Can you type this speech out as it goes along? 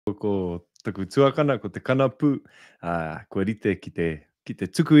ko taku tuakana, ko te kanapu, kua rite ki te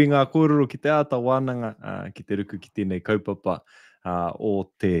tuku i ngā kōrero, ki te āta wānanga, ki te ruku ki tēnei kaupapa o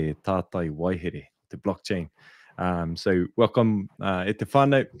te tātai waihere, te blockchain. So welcome e te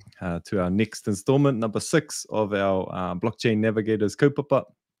whānau to our next installment, number 6 of our Blockchain Navigators kaupapa.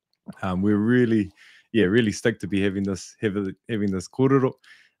 We're really stoked to be having this kōrero.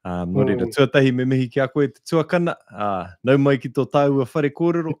 Nō reira, tuatahi me mihi ki a koe te tuakana, nau mai ki tō tāua whare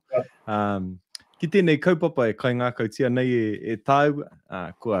kōrero. Ki tēnei kaupapa e kai ngā kautia nei e tāua,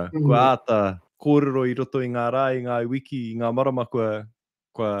 kua āta kōrero i roto i ngā rā, i ngā wiki, i ngā marama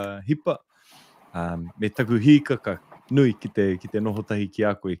kua hipa. Me taku hīkaka nui ki te nohotahi ki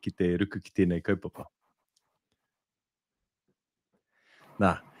a koe ki te ruku ki tēnei kaupapa.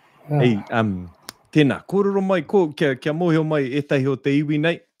 Nā, tēnā, kōrero mai, kia mōhio mai e tahi o te iwi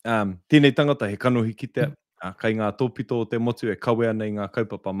nei. Tēnei tangata he kanohi ki te kai ngā tōpito o te motu e kawea nei ngā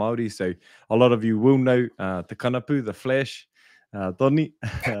kaupapa Māori. So a lot of you will know Te Kanapu, the Flash, Donny,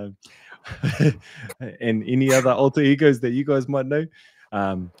 and any other alter egos that you guys might know.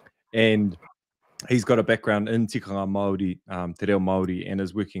 And he's got a background in tikanga Māori, Te Reo Māori, and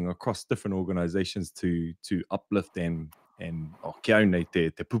is working across different organizations to uplift and kia au nei te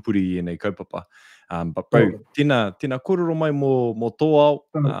pupuri i nei kaupapa. But bro, tēnā kōrero mai mō tō ao,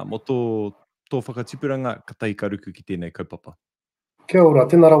 mō tō whakatipuranga, ka tahi ka ruku ki tēnei kaupapa. Kia ora,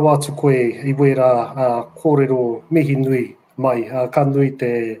 tēnā ra wātu koe i wera kōrero mihi nui mai. Ka nui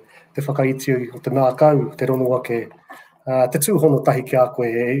te whakaiti o te nākau, te rono ake, te tūhono tahi ki a koe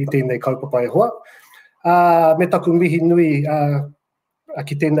i tēnei kaupapa e hoa. Me taku mihi nui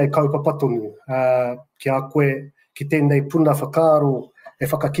ki tēnei kaupapa tonu, ki a koe ki tēnei puna whakaaro, e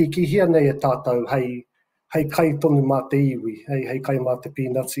whakakikihia nei e tātou hei kai tonu mā te iwi, hei kai mā te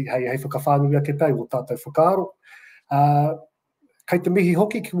pīnati, hei whakawhānui ake pau o tātou whakaaro. Kei te mihi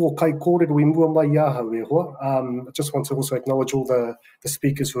hoki ki o kai kōrero I mua mai iahau e hoa. I just want to also acknowledge all the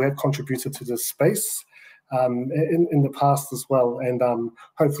speakers who have contributed to this space in the past as well. And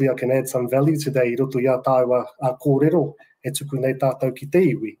hopefully I can add some value today I roto I a tāua kōrero e tuku nei tātou ki te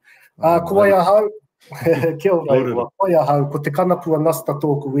iwi. Ko ai ahau, kia ora iwa, ko ai ahau, ko Te Kanapu Anasta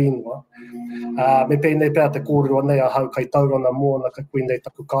tōku ingoa. Me pēnei pēr te kōrero anei ahau kai taurana mōna ka koe nei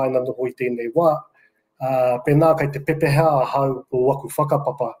taku kāina noho I tēnei wā. Pēnā kai te pepehea ahau o waku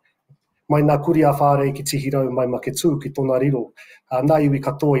whakapapa. Mai nā kuri a whārei ki tihirau mai ma ke tū ki tōna riro. Nā iwi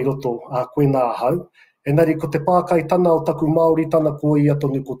katoa I roto koe nā ahau. Engari ko te pākai tana o taku Māori tana ko I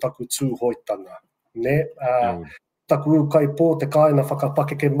atonu ko taku tūhoi tana. Ne? Taku ukai pō te kāina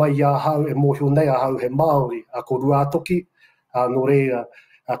whakapakeke mai I ahau e mōhio nei ahau he Māori. Ko ruatoki, nō reira,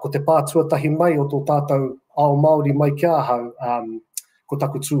 ko te pātuatahi mai o tō tātou ao Māori mai kia ahau, ko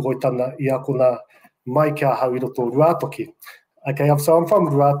taku tūhoi tana I a kona mai kia ahau I roto ruatoki. Okay, so I'm from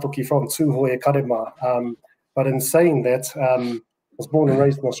Ruatoki, from Tūhoi e Karema, but in saying that, I was born and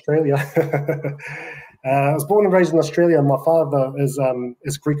raised in Australia. I was born and raised in Australia. My father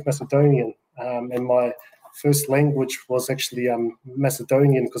is Greek Macedonian, and my first language was actually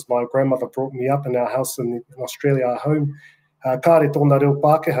Macedonian because my grandmother brought me up in our house in Australia, our home. Kāre tōna reo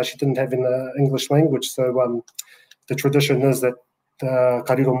Pākehā, she didn't have an English language, so the tradition is that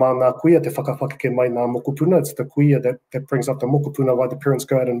ka riro mā nā kuia te whakawhakeke mai nā mokopuna. It's the kuia that brings up the mokopuna while the parents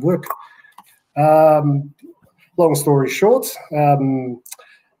go out and work. Long story short,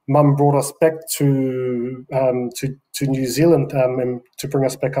 Mum brought us back to New Zealand and to bring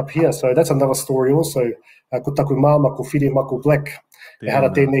us back up here. So that's another story also. Ko taku māma ko whiri mako black. E hara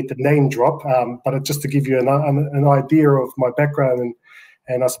tēnei te name drop, but just to give you an idea of my background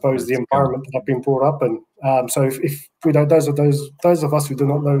and I suppose the environment that I've been brought up in. So if we don't, those of us who do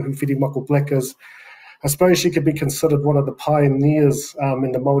not know who whiri mako black is, I suppose she could be considered one of the pioneers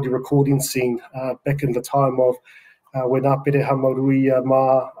in the Māori recording scene back in the time of when Apere Hamaruia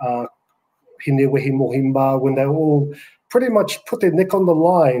mā, Hinewehi Mohimba, when they all pretty much put their neck on the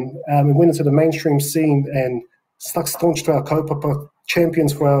line and went into the mainstream scene and stuck staunch to our kaupapa,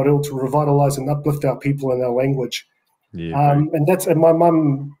 champions for our reo to revitalise and uplift our people and our language. Yeah, and my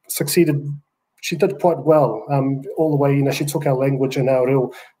mum succeeded. She did quite well all the way. She took our language and our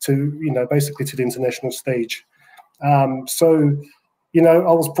reo to basically to the international stage. So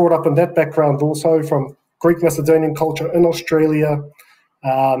I was brought up in that background also from Greek Macedonian culture in Australia,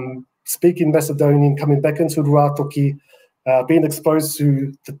 speaking Macedonian, coming back into Ruatoki, being exposed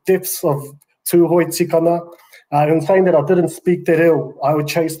to the depths of Tūhoi tikanga. And saying that I didn't speak Te Reo, I would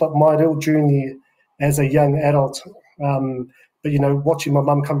chase up my reo journey as a young adult. But watching my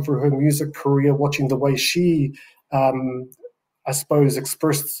mum come through her music career, watching the way she I suppose,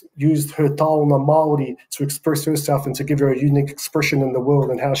 used her tuaono Māori to express herself and to give her a unique expression in the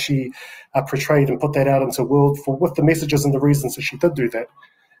world, and how she portrayed and put that out into the world with the messages and the reasons that she did do that.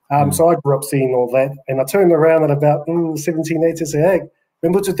 So I grew up seeing all that, and I turned around at about 17, 18 and say, hey, me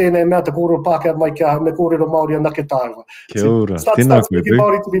mutu tēnei mea te kōrero Pākehā mai kia me kōrero Māori anake tāua. Kia ora. Start speaking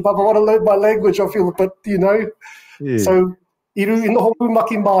Māori to me, but I want to learn my language, I feel a bit, Yeah. So, I noho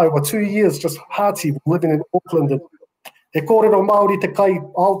umaki mai, 2 years, just hāti, living in Auckland, and e kōrero Māori te kai,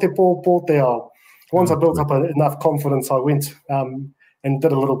 ao te pō te ao. Once I built up enough confidence, I went and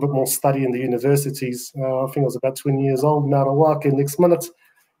did a little bit more study in the universities. I think I was about 20 years old, Ngāra Wāke, next minute,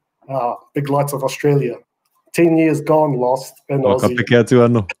 big lights of Australia. 10 years gone, lost in Aussie. Ka peke atu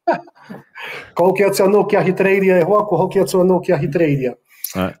anō. Ko hoki atu anō kia hitreiria e hoa, ko hoki atu anō kia hitreiria.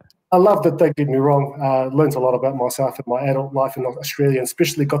 I loved it, don't get me wrong. Learned a lot about myself in my adult life in Australia, and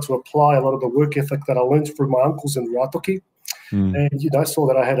especially got to apply a lot of the work ethic that I learned through my uncles in Rātoki. And, saw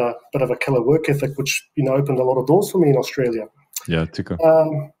that I had a bit of a killer work ethic, which, opened a lot of doors for me in Australia. Yeah, tuku.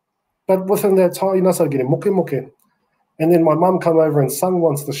 But within that time, I started getting moke. And then my mum came over and sung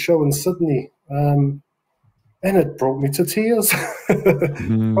once the show in Sydney. And it brought me to tears.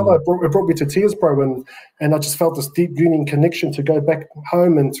 It brought me to tears, bro. And I just felt this deep yearning connection to go back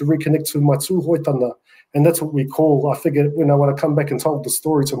home and to reconnect to my tūhoitanga. And that's what we call, I figured, when I come back and told the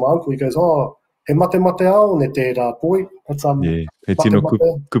story to my uncle, he goes, he mate ao ne tērā, boy. That's, he tino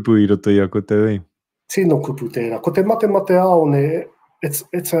kupu I roto I a ko te ui. Tino kupu tērā. Ko te mate ao ne, it's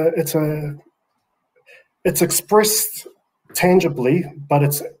expressed tangibly, but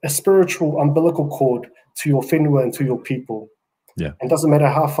it's a spiritual umbilical cord to your whenua and to your people. Yeah. It doesn't matter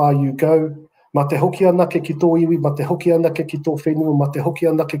how far you go. Ma te hoki anake ki tō iwi, ma te hoki anake ki tō whenua, ma te hoki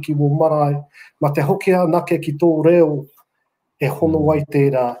anake ki wō marae, ma te hoki anake ki tō reo, e hono ai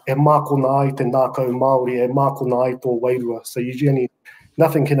tērā, e mākona ai te nākau Māori, e mākona ai tō wairua. So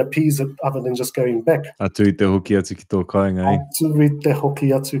nothing can appease it other than just going back. Atu I te hoki atu ki tō kāinga, Atu I te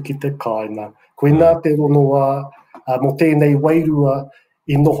hoki atu ki te kāinga. Koe nā te ronoa, mo tēnei wairua,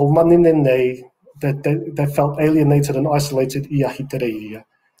 I noho manene nei, that felt alienated and isolated I ahi te reiria.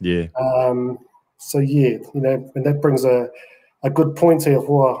 Yeah. So and that brings a good point here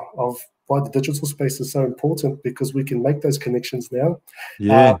of why the digital space is so important, because we can make those connections now.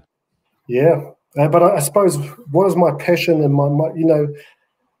 Yeah. But I suppose what is my passion and my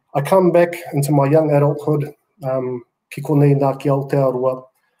I come back into my young adulthood. Ki konei nā ki Aotearoa.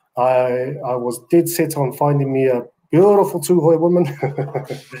 I was dead set on finding me a beautiful tūhoi woman.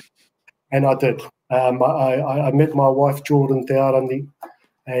 And I did. I met my wife, Jordan, te Arani,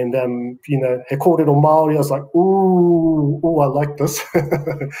 and, he kōrero Māori. I was like, ooh, I like this.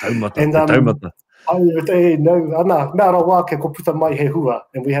 Taumata. Ngāra Wāke ko puta mai he hua.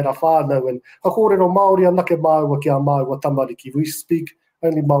 And we had a whānau, and a kōrero Māori anake māua ki a māua tamariki. We speak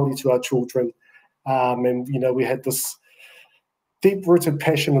only Māori to our children. And, we had this deep-rooted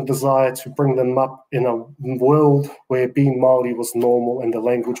passion and desire to bring them up in a world where being Māori was normal and the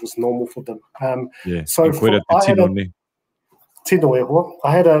language was normal for them. So I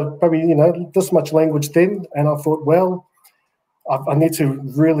had probably this much language then, and I thought, well, I need to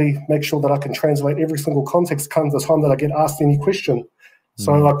really make sure that I can translate every single context come the time that I get asked any question.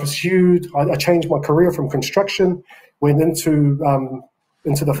 So I changed my career from construction, went into the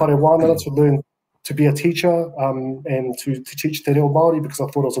whare Wānanga to learn to be a teacher and to teach Te Reo Māori, because I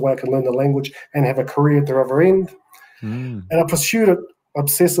thought it was a way I could learn the language and have a career at the other end. And I pursued it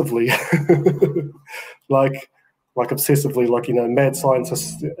obsessively, like obsessively, mad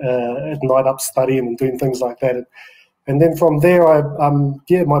scientists at night up studying and doing things like that. And then from there,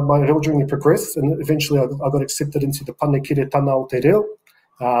 my reo journey progressed, and eventually I got accepted into the Panekiretanga o Te Reo,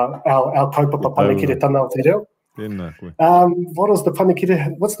 our kaupapa Panekiretanga o Te Reo. What is the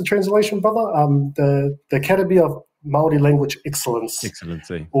Panekire? What's the translation, brother? The Academy of Māori Language Excellence.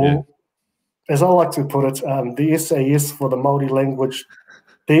 Excellency. Or, as I like to put it, the SAS for the Māori language.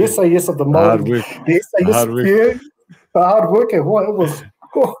 The SAS of the Māori. The SAS. The hard work. It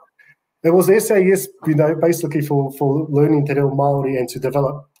was SAS, basically for learning Te Reo Māori and to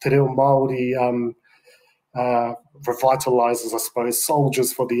develop Te Reo Māori revitalizers, I suppose,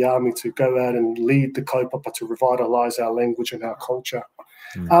 soldiers for the army to go out and lead the kaupapa to revitalize our language and our culture.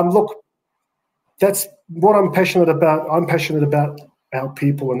 Look, that's what I'm passionate about. I'm passionate about our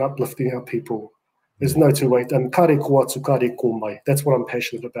people and uplifting our people. There's no two ways. And kare ko atu, kare ko mai. That's what I'm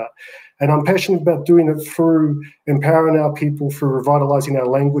passionate about. And I'm passionate about doing it through empowering our people, through revitalizing our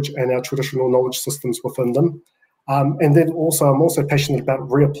language and our traditional knowledge systems within them. And then also, I'm also passionate about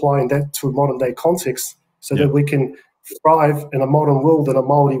reapplying that to a modern day context, so that we can thrive in a modern world in a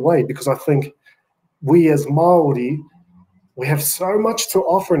Māori way, because I think we as Māori we have so much to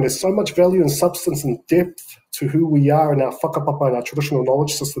offer, and there's so much value and substance and depth to who we are in our whakapapa and our traditional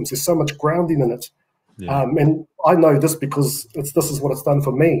knowledge systems. There's so much grounding in it. Yeah. And I know this because this is what it's done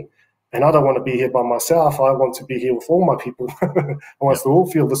for me. And I don't want to be here by myself. I want to be here with all my people. I want us to all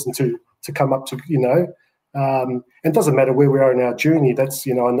feel listened to come up to, it doesn't matter where we are in our journey. That's,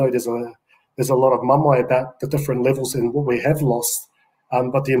 I know there's a lot of mamai about the different levels and what we have lost.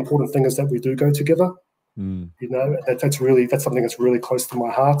 But the important thing is that we do go together. That's something that's really close to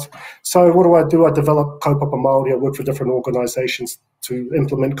my heart. So what do? I develop kaupapa Māori. I work for different organisations to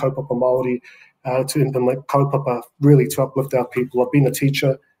implement kaupapa Māori, to implement kaupapa, really to uplift our people. I've been a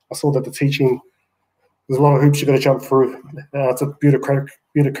teacher. I saw that the teaching, there's a lot of hoops you've got to jump through. It's a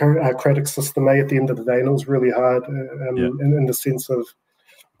bureaucratic system, at the end of the day, and it was really hard in the sense of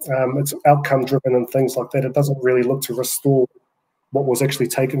it's outcome driven and things like that. It doesn't really look to restore what was actually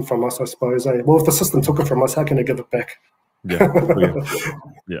taken from us, I suppose. Well, if the system took it from us, how can it give it back? Yeah.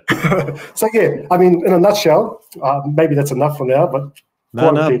 So, I mean, in a nutshell, maybe that's enough for now, but...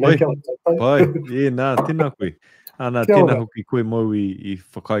 tēnā koe. Ana, tēnā hoki koe mau I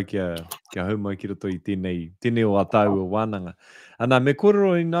whakai kia haumai ki roto I tēnei o atau o Wānanga. Ana, me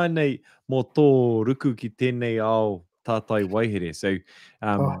kōrero I nei mō tō ruku ki tēnei ao tātai waihere. So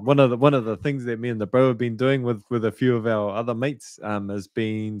one of the things that me and the bro have been doing with a few of our other mates has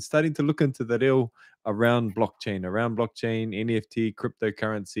been starting to look into the reo around blockchain, NFT,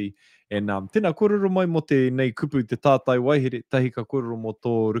 cryptocurrency, and tēnā kōrero mai mo te nei kupu te tātai waihere, tahi ka kōrero mo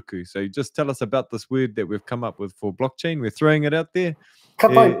tō ruku. So just tell us about this word that we've come up with for blockchain. We're throwing it out there.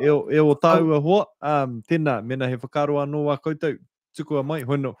 E o tāua hoa, tēnā, mena he whakaro anō wā koutou, tuku a mai,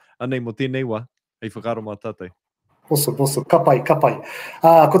 hono, anei mo tēnei wā, hei whakaro mā tātai. Awesome. Ka pai.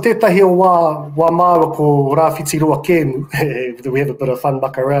 Ko tētahi o wā māua ko rāwhiti roa kēmu, we have a bit of fun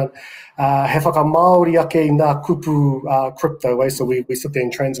muck around. He whaka Māori ake I nā kupu crypto, so we sit there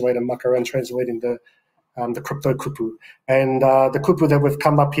and translate and muck around translating the crypto kupu. And the kupu that we've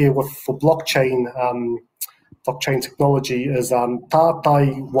come up here with for blockchain technology is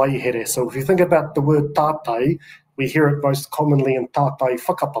tātai waihere. So if you think about the word tātai, we hear it most commonly in tātai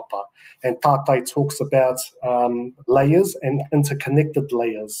whakapapa. And tātai talks about layers and interconnected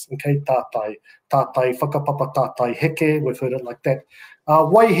layers. Okay, tātai whakapapa, tātai heke, we've heard it like that.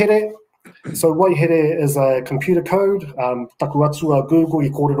 Waihere, so waihere is a computer code. Taku atu a Google I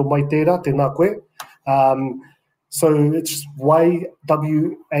kōrero mai tērā, tēnā koe. So it's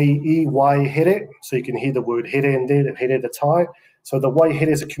W-A-E, waihere. So you can hear the word here in there, here the tai. So the waihere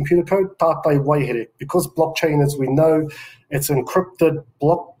is a computer code, tātai waihere. Because blockchain, as we know, it's encrypted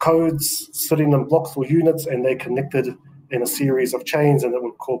block codes sitting in blocks or units, and they're connected in a series of chains, and that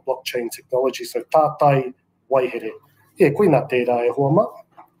we call blockchain technology. So tātai waihere. Koe nā tērā e hoa ma.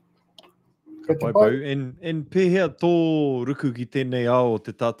 And pēhea tō ruku ki tēnei ao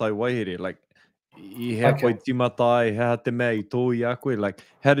te tātai waihere, like, I hea koe timatai, hea te mea I tō I a koe, like,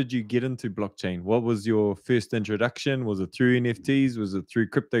 how did you get into blockchain? What was your first introduction? Was it through NFTs? Was it through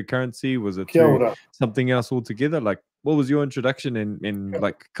cryptocurrency? Was it through something else altogether? Like, what was your introduction and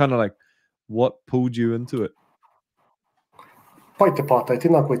like, kind of like, what pulled you into it? Pai te pātai,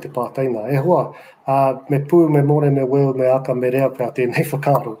 tēnā koe te pātai nā. E hoa, me pū, me more, me weo, me aka, me rea pēr tēnei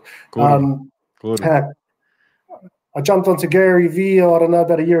whakaro. I jumped onto Gary Vee, I don't know,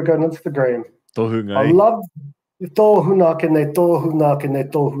 about a year ago on Instagram. I love tōhuna kene.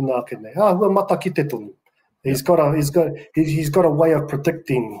 Hua mata ki te tonu. He's got a way of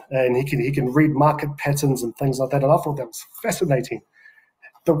predicting, and he can read market patterns and things like that. And I thought that was fascinating.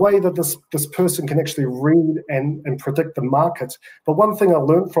 The way that this person can actually read and predict the market. But one thing I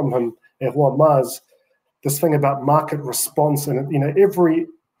learned from him, was this thing about market response, and every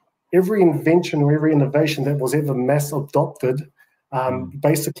invention or every innovation that was ever mass adopted,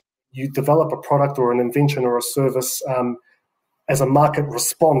 basically you develop a product or an invention or a service as a market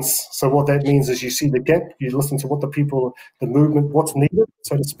response. So what that means is you see the gap, you listen to what the people, the movement, what's needed,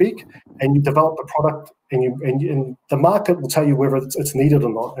 so to speak, and you develop the product, and the market will tell you whether it's needed or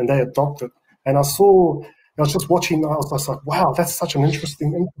not, and they adopt it. And I was just watching, I was like, wow, that's such an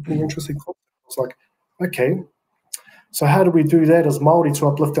interesting concept. I was like, okay, so how do we do that as Māori to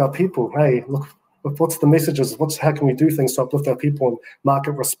uplift our people? Hey, look, what's the messages? How can we do things to uplift our people and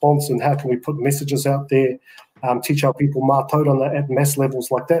market response, and how can we put messages out there, teach our people mātauranga at mass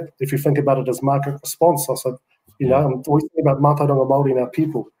levels like that? If you think about it as market response, I said, I'm always thinking about mātauranga Māori and our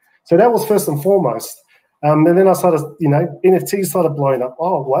people. So that was first and foremost. And then I started, NFTs started blowing up.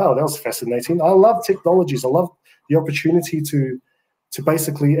 Oh, wow, that was fascinating. I love technologies. I love the opportunity to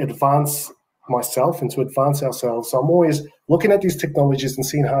basically advance myself and to advance ourselves. So I'm always looking at these technologies and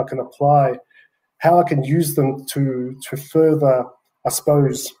seeing how I can apply how I can use them to further, I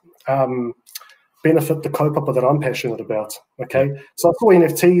suppose, benefit the kaupapa that I'm passionate about. Okay, so I saw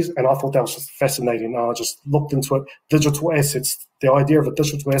NFTs and I thought that was just fascinating. I just looked into it. Digital assets, the idea of a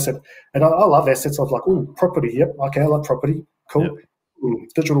digital asset, and I love assets. I was like, oh, property. Yep, okay, I love property. Cool. Yep.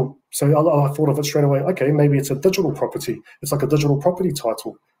 Digital. So I thought of it straight away. Okay, maybe it's a digital property. It's like a digital property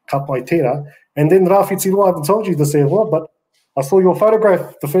title. Ka pai tērā. And then Rāwhiti Roa, I haven't told you this ever, but I saw your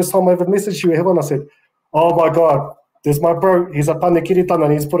photograph the first time I ever messaged you, and I said, oh my God, there's my bro. He's a Panekiretanga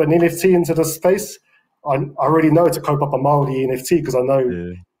and he's put an NFT into this space. I already know it's a kaupapa Māori NFT because I know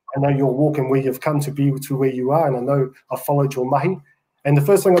you're walking where you've come to be to where you are, and I know I followed your mahi. And the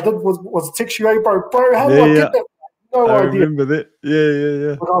first thing I did was text you, hey bro, how do I get that? No I idea. remember that.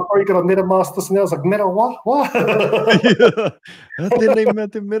 Yeah. But I've probably got a MetaMask this now. I was like, Meta what? What?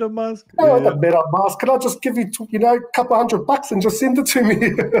 MetaMask. MetaMask. Can I just give you, a couple $100 and just send it to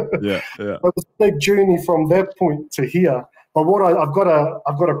me? Yeah. But it's a big journey from that point to here. But I've got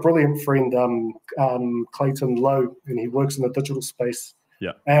a brilliant friend, Clayton Lowe, and he works in the digital space.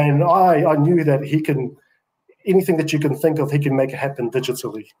 Yeah. And I knew that he can. Anything that you can think of, he can make it happen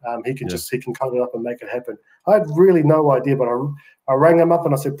digitally. He can code it up and make it happen. I had really no idea, but I rang him up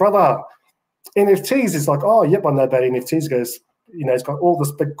and I said, brother, NFTs. He's like, oh, yep, I know about NFTs. He goes, he's got all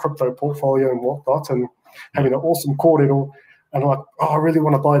this big crypto portfolio and whatnot, and having an awesome kōrero. And I'm like, oh, I really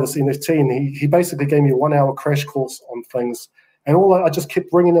want to buy this NFT. And he basically gave me a 1-hour crash course on things. And I just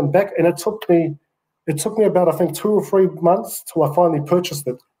kept bringing him back. And it took me about, I think, 2 or 3 months till I finally purchased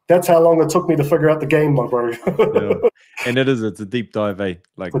it. That's how long it took me to figure out the game, my bro. And it's a deep dive, eh?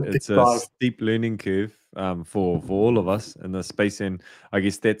 Like it's a steep learning curve for all of us in this space. And I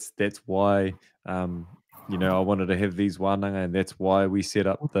guess that's why I wanted to have these wānanga, and that's why we set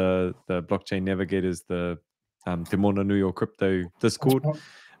up the Blockchain Navigators, the Te Moana Nui o Crypto Discord,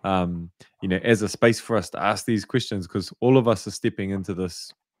 as a space for us to ask these questions, because all of us are stepping into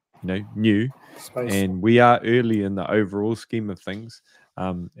this new space, and we are early in the overall scheme of things.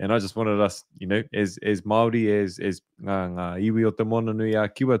 And I just wanted us, as Māori, as ngā iwi o te moana nui a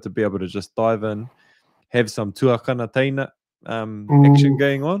kiwa, to be able to just dive in, have some tuakana teina action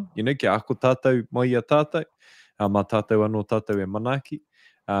going on, ki ako tātou mai a tātou, mā tātou anō tātou e manaki.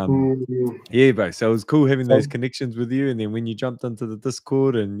 Yeah, bro, so it was cool having those connections with you, and then when you jumped into the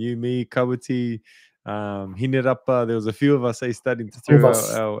Discord, and you, me, Kawati, Hinerapa, there was a few of us starting to throw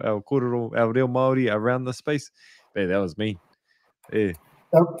our kōrero, our Reo Māori around the space. But that was me. Yeah.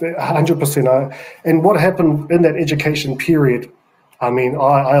 100%. And what happened in that education period, I mean,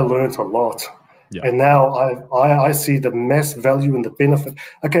 I learned a lot. Yeah. And now I see the mass value and the benefit.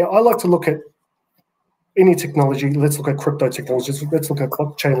 Okay, I like to look at any technology. Let's look at crypto technologies. Let's look at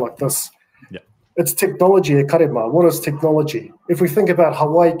blockchain like this. Yeah. It's technology, e karema. What is technology? If we think about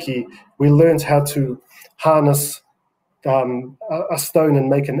Hawaii, we learned how to harness a stone and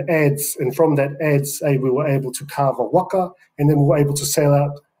make an adze, and from that adze, we were able to carve a waka, and then we were able to sail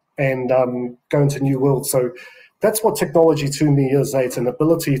out and go into new worlds. So that's what technology to me is. It's an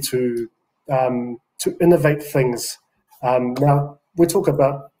ability to innovate things. Now, if we talk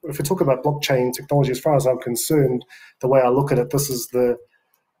about blockchain technology, as far as I'm concerned, the way I look at it, this is the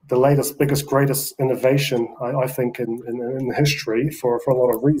latest, biggest, greatest innovation, I think, in history for a lot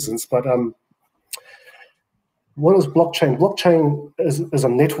of reasons. But what is blockchain? Blockchain is a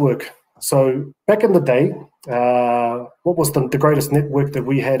network. So back in the day, what was the greatest network that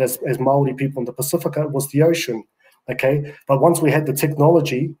we had as Māori people in the Pacifica was the ocean. Okay, but once we had the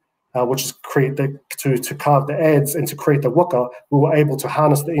technology, which is to carve the adze and to create the waka, we were able to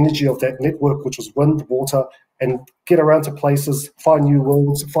harness the energy of that network, which was wind, water, and get around to places, find new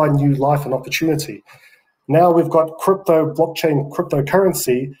worlds, find new life and opportunity. Now we've got blockchain,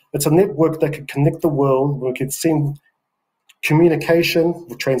 cryptocurrency. It's a network that can connect the world. We can send communication,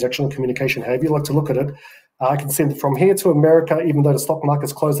 transactional communication, however you like to look at it. I can send it from here to America, even though the stock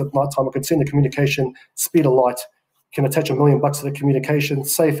market's closed at night time. I can send the communication speed of light. Can attach $1 million to the communication,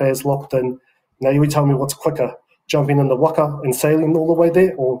 safe as, locked in. Now you tell me what's quicker, jumping in the waka and sailing all the way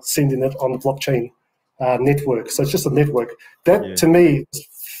there, or sending it on the blockchain network. So it's just a network. That to me is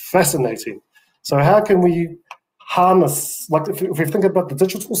fascinating. So how can we harness, like if we think about the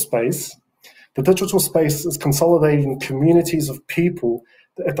digital space is consolidating communities of people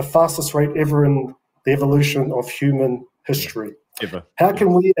at the fastest rate ever in the evolution of human history. How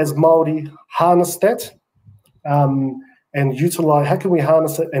can we as Māori harness that and utilize, how can we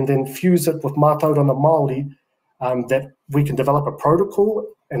harness it and then fuse it with mātauranga Māori, that we can develop a protocol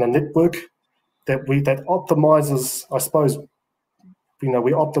and a network that optimizes, I suppose, we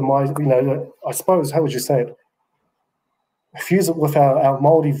optimize, I suppose, how would you say it? fuse it with our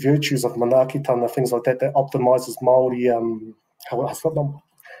Māori virtues of manaakitanga, things like that, that optimizes Māori,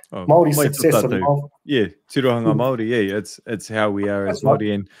 Māori success. Yeah, tirohanga Māori, yeah, it's how we are as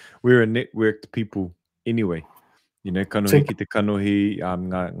Māori, and we're a networked people anyway. You know, kanohi ki te kanohi,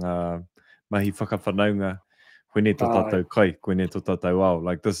 ngā mahi whakawhanaunga, koene tō tātou kai, koene tō tātou ao.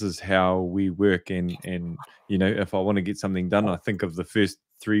 Like, this is how we work, and you know, if I want to get something done, I think of the first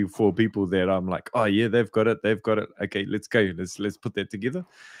 3 or 4 people that I'm like, oh yeah, they've got it. Okay, let's go. Let's put that together.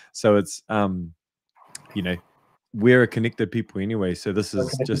 So it's you know, we're a connected people anyway. So this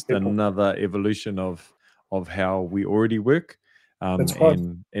is just another evolution of how we already work.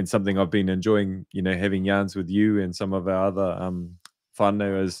 And something I've been enjoying, you know, having yarns with you and some of our other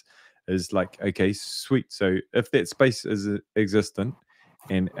whānau is like, okay, sweet. So if that space is existent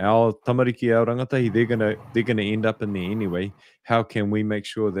and our tamariki, our rangatahi, they're gonna end up in there anyway, how can we make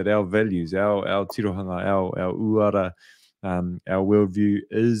sure that our values, our tirohanga, our uara, our worldview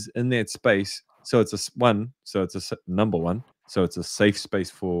is in that space? So it's number one. So it's a safe space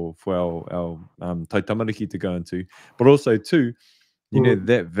for our taitamariki to go into, but also 2, you know,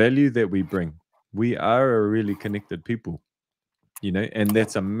 that value that we bring. We are a really connected people, you know, and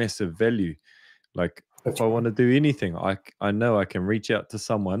that's a massive value. Like, if I want to do anything, I know I can reach out to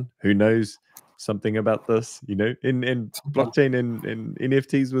someone who knows something about this, you know, and blockchain and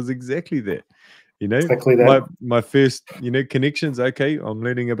NFTs was exactly that, you know. Exactly that. My first, you know, connections, okay, I'm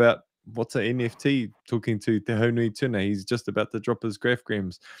learning about what's an NFT, talking to Te Honui Tuna. He's just about to drop his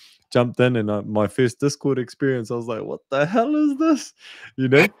grams. Jumped in, and my first Discord experience, I was like, what the hell is this? You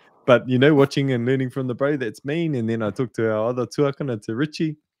know, but, you know, watching and learning from the bro, that's mean. And then I talked to our other tuakana, to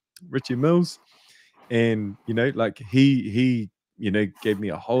Richie Mills. And, you know, like he, you know, gave me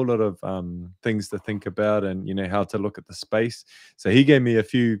a whole lot of things to think about, and, you know, how to look at the space. So he gave me a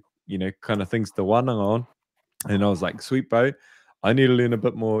few, you know, kind of things to Wānanga on. And I was like, sweet, bro, I need to learn a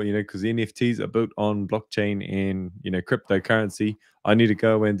bit more, you know, because NFTs are built on blockchain and, you know, cryptocurrency. I need to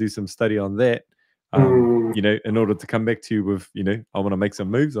go and do some study on that, you know, in order to come back to you with, you know, I want to make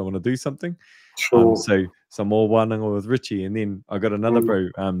some moves. I want to do something. Sure. So some more Wānanga with Richie. And then I got another bro,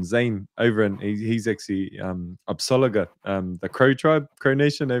 Zane, over in, he's actually Upsalaga, the Crow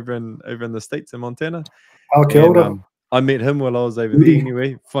Nation over in the States in Montana. Okay. And, I met him while I was over there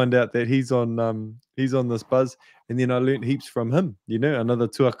anyway. Find out that he's on this buzz, and then I learned heaps from him. You know, another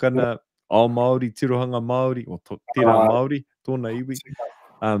tuakana, ao Māori, tirohanga Māori, or tira Māori, tōna iwi.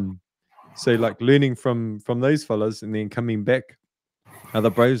 So like learning from those fellas, and then coming back, other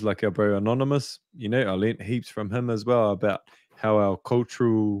bros like our bro Anonymous. You know, I learned heaps from him as well about how our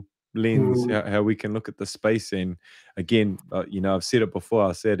cultural lens, how we can look at the space. And again, you know, I've said it before,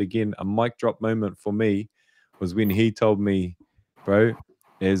 I said again, a mic drop moment for me was when he told me, bro,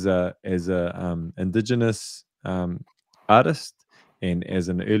 as a indigenous artist and as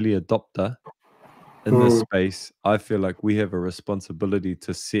an early adopter in this space, I feel like we have a responsibility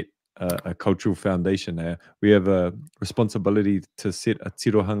to set a cultural foundation there. We have a responsibility to set a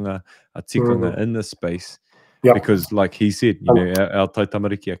tirohanga, a tikanga in this space. Yep. Because like he said, you know, our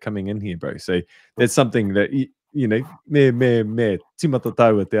taitamariki are coming in here, bro. So that's something that, you know, me timata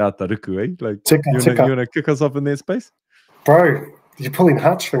tau te ata ruku, eh? Like, you want to kick us off in that space? Bro, you're pulling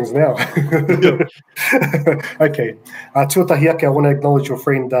heartstrings now. Okay. Tuatahiake, I want to acknowledge your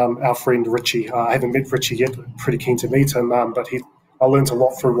friend, our friend Richie. I haven't met Richie yet, but pretty keen to meet him. But I learned a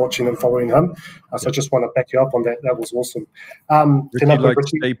lot through watching and following him. So I just want to back you up on that. That was awesome.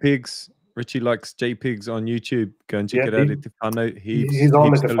 Richie likes JPEGs on YouTube. Go and check it out at Te Whānau. He's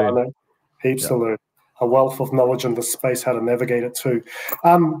on at Te Whānau. Heaps to learn. A wealth of knowledge in the space, how to navigate it too.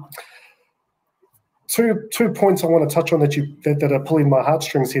 Two points I want to touch on that are pulling my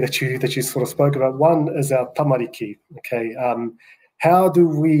heartstrings here that you sort of spoke about. One is our tamariki. Okay, how do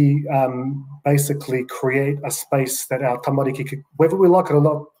we basically create a space that our tamariki, whether we like it or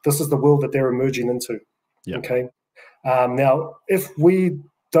not, this is the world that they're emerging into. Yep. Okay, now if we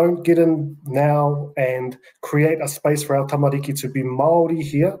don't get in now and create a space for our tamariki to be Māori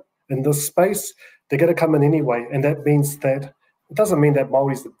here in this space, they're going to come in anyway. And that means that, it doesn't mean that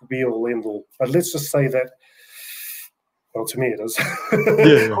Māori is the be-all, end-all. But let's just say that, well, to me it is.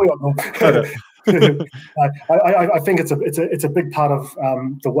 I think it's a big part of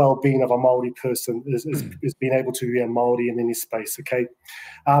the well-being of a Māori person is being able to be a Māori in any space, okay?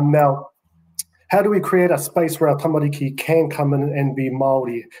 Now, how do we create a space where our tamariki can come in and be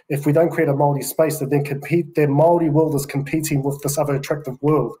Māori? If we don't create a Māori space, then their Māori world is competing with this other attractive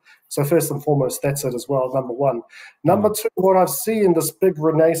world. So first and foremost, that's it as well, number one. Number two, what I see in this big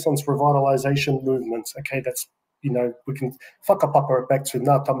Renaissance revitalisation movement, okay, that's we can whakapapa it back to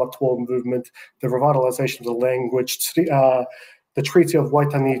Ngā Tamatoa movement, the revitalisation of the language, the Treaty of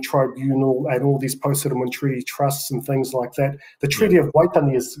Waitangi Tribunal, and all these post-settlement treaty trusts and things like that. The Treaty of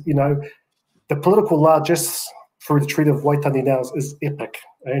Waitangi is, the political largesse through the Treaty of Waitangi now is epic.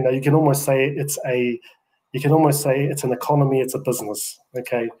 You can almost say it's an economy, it's a business,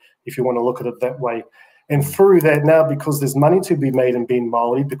 okay, if you want to look at it that way. And through that now, because there's money to be made in being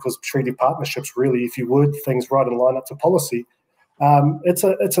Māori, because treaty partnerships really, if you would, things right and line up to policy,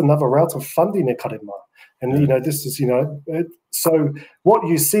 it's another route of funding e karema. And, this is, so what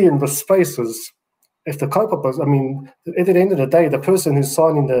you see in the space is, if the kaupapas, at the end of the day, the person who's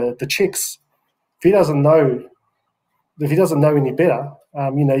signing the checks, if he doesn't know any better,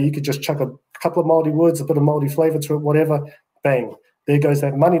 you could just chuck a couple of Māori words, a bit of Māori flavour to it, whatever, bang, there goes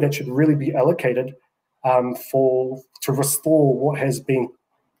that money that should really be allocated to restore what has been,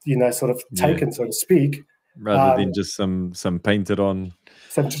 taken, so to speak. Rather than just some painted on.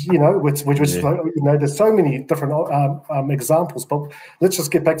 So, which there's so many different examples, but let's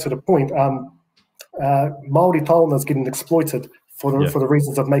just get back to the point. Māori taona is getting exploited for the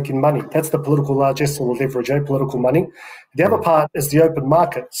reasons of making money. That's the political largesse or leverage, political money. The other part is the open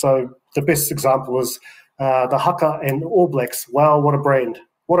market. So the best example is the Haka and All Blacks. Wow, what a brand.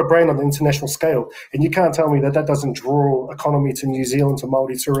 What a brand on the international scale. And you can't tell me that doesn't draw economy to New Zealand, to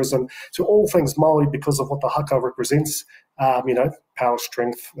Māori tourism, to all things Māori because of what the Haka represents, power,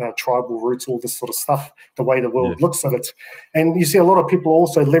 strength, tribal roots, all this sort of stuff, the way the world looks at it. And you see a lot of people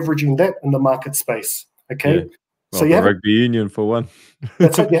also leveraging that in the market space, okay? Yeah. Well, so you have rugby union for one.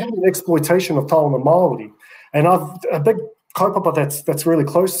 That's it. You have an exploitation of taona Māori. And a big kaupapa that's really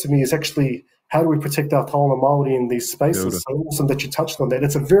close to me is actually, how do we protect our taona Māori in these spaces? So awesome that you touched on that.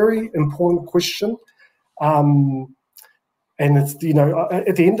 It's a very important question. And it's, at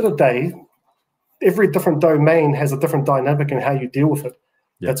the end of the day, every different domain has a different dynamic in how you deal with it.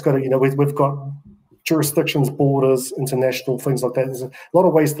 That's got to, we've got jurisdictions, borders, international, things like that. There's a lot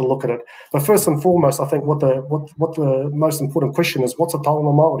of ways to look at it. But first and foremost, I think what the most important question is, what's a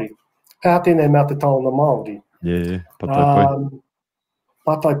taona Māori? How tēnei mea te taona Māori?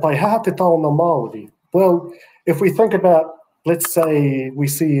 Paepae, how te taona Māori? Well, if we think about, let's say we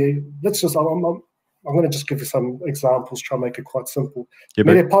see, I'm going to just give you some examples, try to make it quite simple.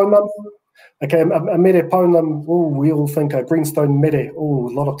 Mere paunamu, okay, a mere paunamu, we all think a greenstone mere,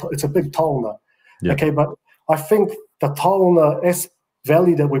 it's a big taona. Okay, but I think the taona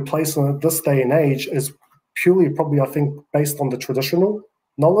value that we place on it this day and age is purely probably, I think, based on the traditional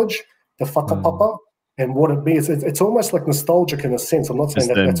knowledge, the whakapapa, and what it means. It's almost like nostalgic in a sense. I'm not saying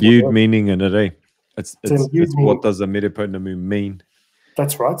that's that's imbued meaning in it, eh? It's meaning. What does a mere paunamu mean?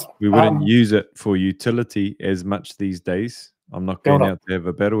 That's right. We wouldn't use it for utility as much these days. I'm not going out to have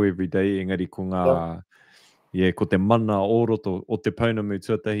a battle every day. Engari ko ngā, ko te mana oroto o te paunamu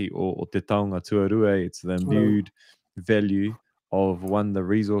tuatahi o te taonga tuarua. It's the imbued value of the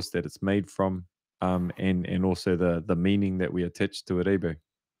resource that it's made from, and also the meaning that we attach to it, eh, bro?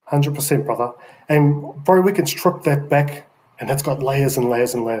 100%, brother. And bro, we can strip that back, and that's got layers and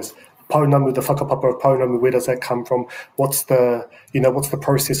layers and layers. Paunamu, the whakapapa of paunamu, where does that come from? What's the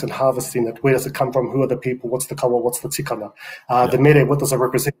process in harvesting it? Where does it come from? Who are the people? What's the kawa? What's the tikanga? The mere, what does it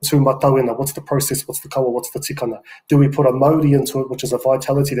represent? Tūmatauina, what's the process? What's the kawa? What's the tikanga? Do we put a mauri into it, which is a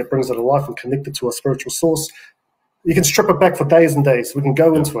vitality that brings it to life and connect it to a spiritual source? You can strip it back for days and days. We can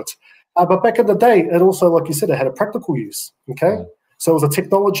go into it. But back in the day, it also, like you said, it had a practical use, okay? So it was a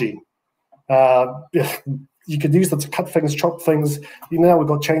technology. You could use it to cut things, chop things. We've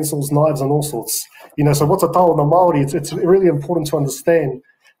got chainsaws, knives, and all sorts. So what's a taona Māori? It's really important to understand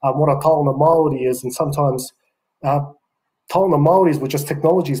what a taona Māori is. And sometimes taona Māoris were just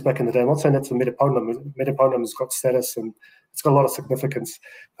technologies back in the day. I'm not saying that's the mere paunamu. Mere paunamu's got status and it's got a lot of significance.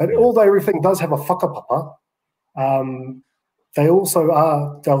 But although everything does have a whakapapa, they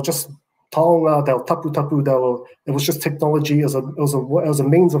also they'll just taonga, they'll tapu, it was just technology, it was a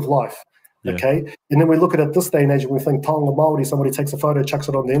means of life. Okay, and then we look at it this day and age and we think taonga Māori, somebody takes a photo, chucks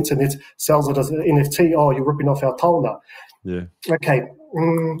it on the internet, sells it as an NFT. Oh, you're ripping off our taonga. Yeah. Okay,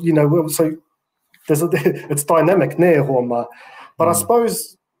 so it's dynamic, but I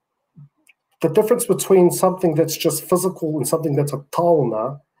suppose the difference between something that's just physical and something that's a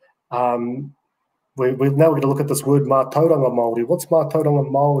taonga, we're now going to look at this word mātauranga Māori. What's mātauranga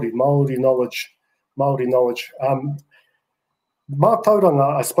Māori? Māori knowledge.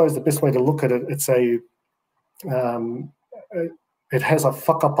 Mātauranga, I suppose the best way to look at it, it has a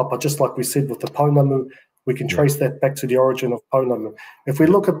whakapapa, just like we said with the paunamu. We can trace that back to the origin of paunamu. If we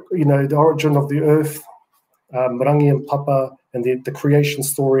look at the origin of the earth, Rangi and Papa, and the creation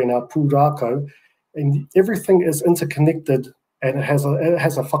story in our pūrākau, and everything is interconnected, and it has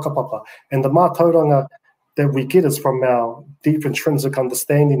a whakapapa. And the mātauranga that we get is from our deep intrinsic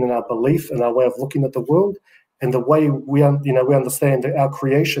understanding and our belief and our way of looking at the world, and the way we understand our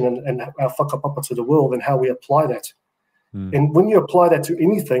creation and our whakapapa to the world and how we apply that. And when you apply that to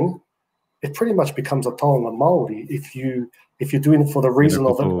anything, it pretty much becomes a taonga Māori if you're doing it for the reason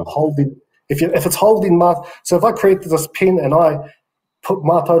of it holding. If it's holding so if I create this pen and I put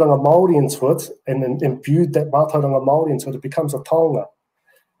mātauranga Māori into it and then imbued that mātauranga Māori into it, it becomes a taonga.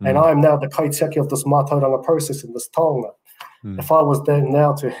 And I am now the kaitiaki of this mātauranga process in this taonga. If I was then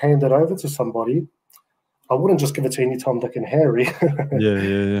now to hand it over to somebody, I wouldn't just give it to any Tom, Dick and Harry.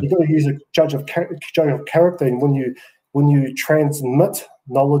 You've got to use a judge of character, and when you transmit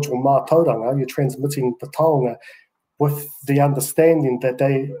knowledge or mātauranga, you're transmitting the taonga with the understanding that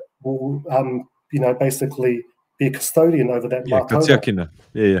they will, basically be a custodian over that mātauranga.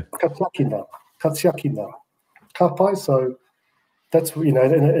 Katiakina. Kapai. So that's, in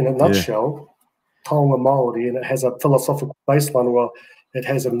a nutshell, taonga Māori, and it has a philosophical baseline, or it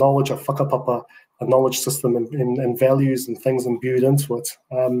has a knowledge of whakapapa, a knowledge system and values and things imbued into it.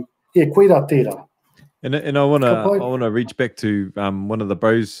 Koe tērā. And I want to reach back to one of the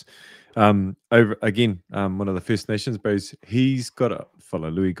bros over again, one of the First Nations bros. He's got a fellow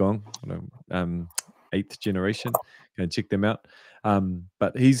Louis Gong, 8th generation. Go and check them out.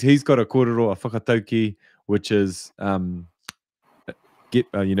 But he's got a kōrero, a whakatauki, which is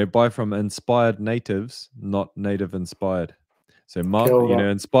buy from inspired natives, not native inspired. So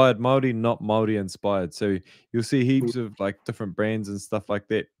inspired Māori, not Māori inspired. So you'll see heaps of like different brands and stuff like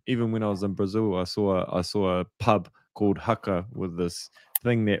that. Even when I was in Brazil, I saw a pub called Haka with this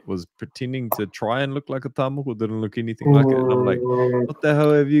thing that was pretending to try and look like a tamoko, didn't look anything like it. And I'm like, what the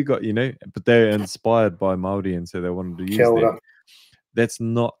hell have you got? But they're inspired by Māori, and so they wanted to use that. That's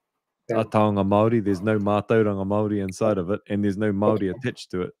not a taonga Māori. There's no mātauranga Māori inside of it, and there's no Māori attached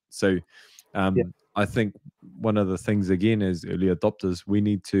to it. So I think one of the things, again, as early adopters, we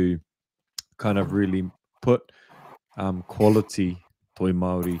need to kind of really put quality toi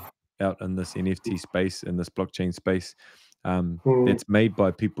Māori out in this NFT space, in this blockchain space, that's made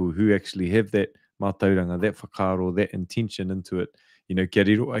by people who actually have that mātauranga, that whakaaro, that intention into it. Kia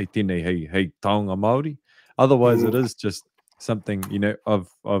riro ai tēnei hei taonga Māori. Otherwise, it is just something, I've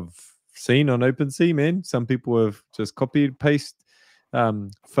seen on OpenSea, man. Some people have just copied, paste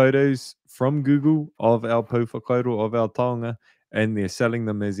photos from Google of our pou whakaaro, of our taonga, and they're selling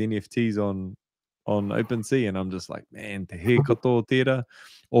them as NFTs on OpenSea, and I'm just like, man, te he katoa tērā.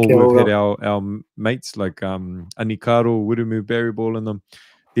 Or we've had our mates like Anikaro, Wirumu, Barryball in them,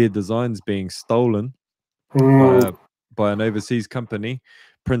 their designs being stolen by an overseas company,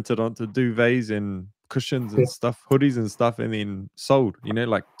 printed onto duvets and cushions and stuff, hoodies and stuff, and then sold,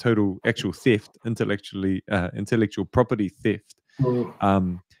 like total actual theft, intellectual property theft.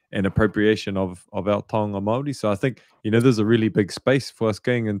 And appropriation of our taonga Māori. So I think, there's a really big space for us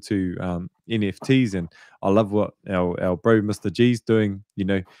going into NFTs, and I love what our bro Mr. G's doing.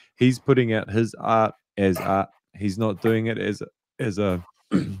 He's putting out his art as art. He's not doing it as a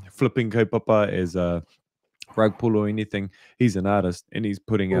flipping kaupapa, as a rug pull or anything. He's an artist, and he's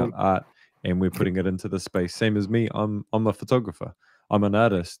putting out art, and we're putting it into the space. Same as me, I'm a photographer, I'm an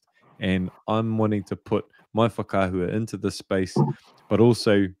artist, and I'm wanting to put my whakaahua into the space, but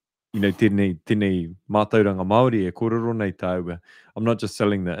also, tēnei mātauranga Māori e kōrero nei tāua. I'm not just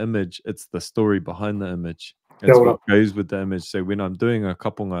selling the image, it's the story behind the image. It's what goes with the image. So when I'm doing a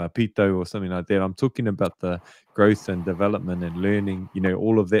kapunga, a pito or something like that, I'm talking about the growth and development and learning,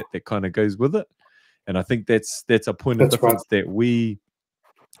 all of that kind of goes with it. And I think that's a point of difference that we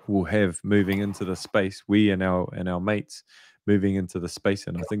will have moving into the space, we and our mates moving into the space.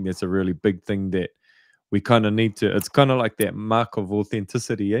 And I think that's a really big thing that we kind of need to, it's kind of like that mark of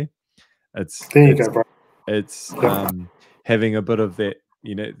authenticity, eh? It's having a bit of that,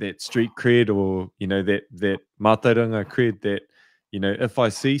 that street cred, or, that mātauranga cred that, if I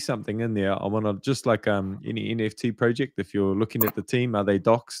see something in there, I want to, just like any NFT project, if you're looking at the team, are they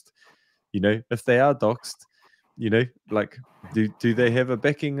doxed? If they are doxed, like, do they have a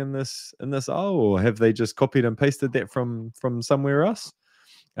backing in this or have they just copied and pasted that from somewhere else?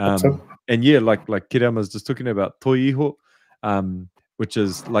 And yeah, like Kirama was just talking about toi iho, which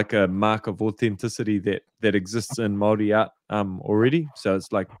is like a mark of authenticity that exists in Māori art already. So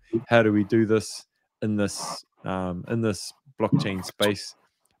it's like, how do we do this in this blockchain space,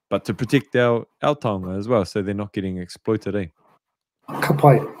 but to protect our taonga as well, so they're not getting exploited, eh? Ka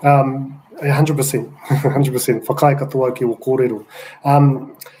pai, 100%, 100%. Whakai katoa ki o kōrero. At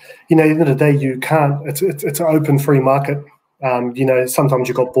the end of the day, you can't. It's an open free market. You know, sometimes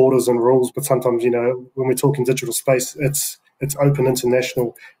you've got borders and rules, but sometimes, you know, when we're talking digital space, it's open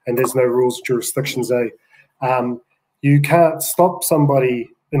international and there's no rules, jurisdictions, you can't stop somebody,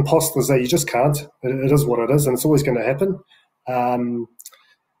 imposters, you just can't. It is what it is, and it's always going to happen.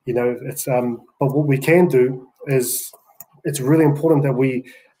 You know, it's but what we can do is, it's really important that we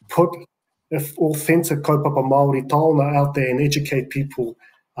put authentic kaupapa Māori taonga out there and educate people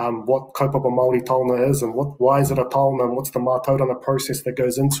what kaupapa Māori taonga is, and why is it a taonga, and what's the mātauranga process that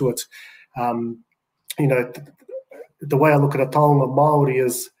goes into it. You know, the way I look at a taonga Māori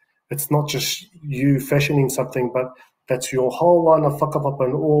is, it's not just you fashioning something, but that's your whole line of whakapapa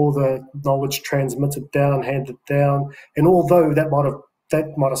and all the knowledge transmitted down, handed down. And although that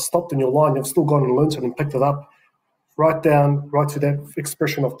might have stopped in your line, you've still gone and learned it and picked it up, right to that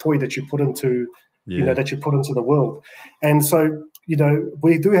expression of toi that you put into, you know, that you put into the world. And so, you know,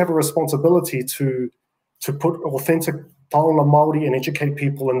 we do have a responsibility to put authentic taonga Māori and educate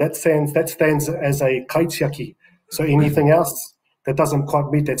people, and that stands as a kaitiaki. So anything else that doesn't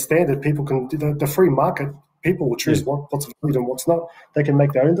quite meet that standard, people can, the free market, people will choose what's valid and what's not. They can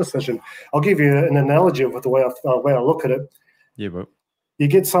make their own decision. I'll give you an analogy of the way I look at it. Yeah, bro. You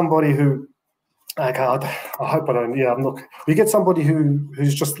get somebody who, I hope I don't, I'm not. You get somebody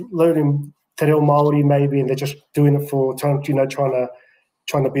who's just learning Te Reo Māori maybe, and they're just doing it for, trying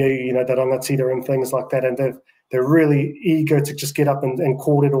to be, you know, the rangatira and things like that, and they're really eager to just get up and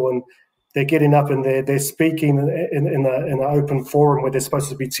kōrero, and they're getting up and they're speaking in an open forum where they're supposed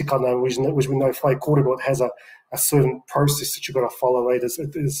to be tikanga, which we know whai kōrero, it has a certain process that you've got to follow.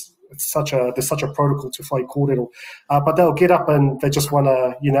 There's such a protocol to whai kōrero, but they'll get up and they just want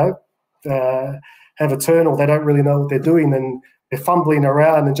to, you know, have a turn, or they don't really know what they're doing, and they're fumbling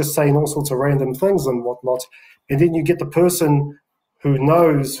around and just saying all sorts of random things and whatnot. And then you get the person who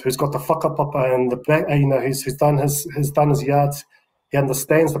knows, who's got the whakapapa and the back, you know, who's done his yards. He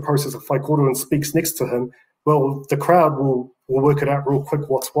understands the process of whai kōrero and speaks next to him. Well, the crowd will work it out real quick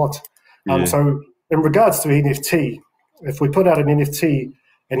what's what. So in regards to NFT, if we put out an NFT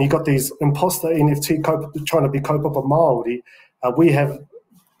and you got these imposter NFT trying to be kaupapa Māori,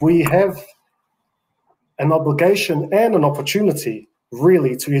 we have an obligation and an opportunity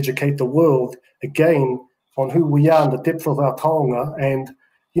really to educate the world again on who we are and the depth of our taonga. And,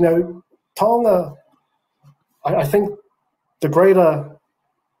 you know, taonga, I think the greater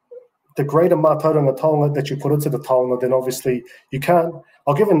mātauranga taonga that you put into the taonga, then obviously you can't.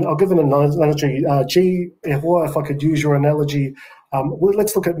 I'll give an analogy. G, if I could use your analogy, well,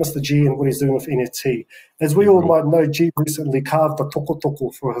 let's look at Mr. G and what he's doing with NFT. As we all might know, G recently carved a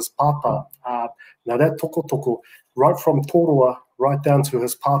tuku for his papa. Now that tuku, right from Tōrua right down to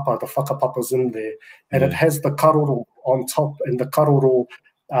his papa, the whakapapa's in there, and it has the kōrero on top, and the kōrero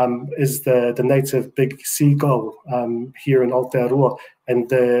is the native big seagull here in Aotearoa. And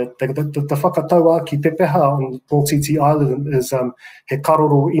the whakataua ki te peha on Pōtiti Island is he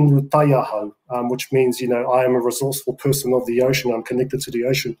kōrero inu taiahau, which means, you know, I am a resourceful person of the ocean. I'm connected to the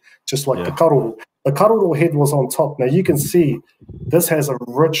ocean, just like the kōrero. The kōrero head was on top. Now you can see this has a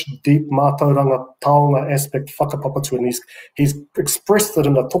rich, deep mātauranga taonga aspect, whakapapa to it. He's expressed it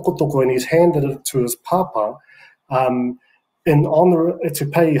in a tuku, and he's handed it to his papa. In honor, to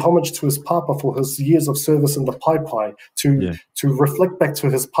pay homage to his papa for his years of service in the paepae, to reflect back to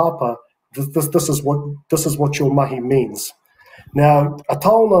his papa, this is what your mahi means. Now, a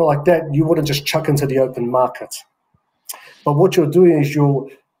taonga like that, you wouldn't just chuck into the open market. But what you're doing is you're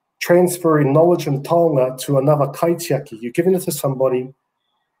transferring knowledge and taonga to another kaitiaki. You're giving it to somebody,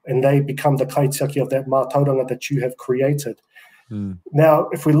 and they become the kaitiaki of that mātauranga that you have created. Now,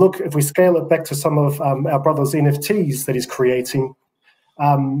 if we scale it back to some of our brother's NFTs that he's creating,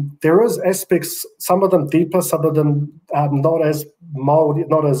 there is aspects, some of them deeper, some of them not as Māori,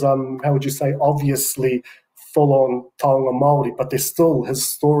 not as, how would you say, obviously full-on taonga Māori, but there's still his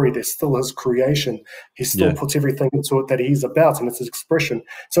story, there's still his creation. He still puts everything into it that he's about, and it's his expression.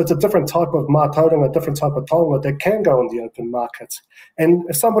 So it's a different type of mātauranga, a different type of taonga that can go in the open market. And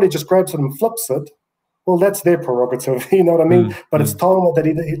if somebody just grabs it and flips it, well, that's their prerogative, you know what I mean? But it's taonga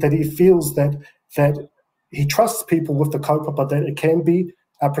that he feels that he trusts people with the kaupapa, that it can be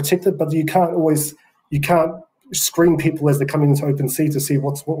protected, but you can't screen people as they're coming into open sea to see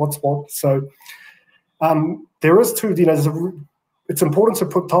what's what. So there is too, you know, it's important to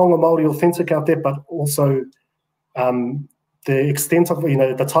put taonga Māori authentic out there, but also the extent of, you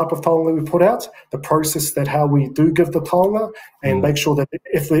know, the type of taonga we put out, the process that how we do give the taonga, and make sure that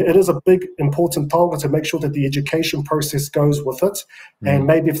if it is a big important taonga, to make sure that the education process goes with it. And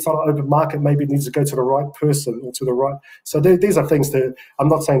maybe if it's not an open market, maybe it needs to go to the right person or to the right. So these are things that, I'm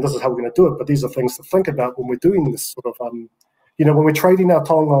not saying this is how we're going to do it, but these are things to think about when we're doing this sort of you know, when we're trading our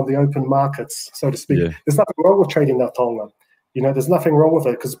taonga on the open markets, so to speak, there's nothing wrong with trading our taonga. You know, there's nothing wrong with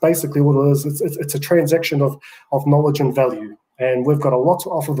it, because basically what it is, it's a transaction of knowledge and value. And we've got a lot to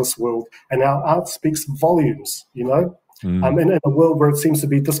offer this world, and our art speaks volumes, you know. In a world where it seems to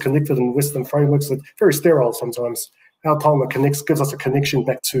be disconnected in Western frameworks, that very sterile sometimes, our taonga gives us a connection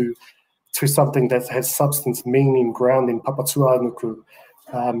back to something that has substance, meaning, grounding, papatuanuku.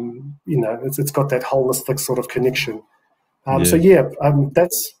 You know, it's got that holistic sort of connection. So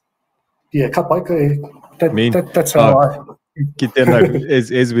that's that's how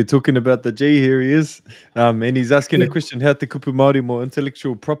as we're talking about the G, here he is, and he's asking a question: how te kupu Māori more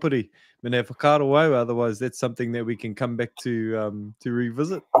intellectual property? Mene whakaaro au, otherwise that's something that we can come back to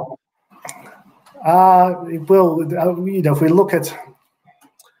revisit. Well, you know, if we look at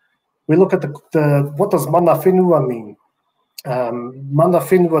the what does mana whenua mean? Mana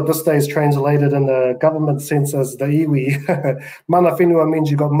whenua this day is translated in the government sense as the iwi. Mana whenua means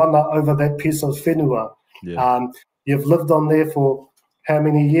you got mana over that piece of whenua. You've lived on there for how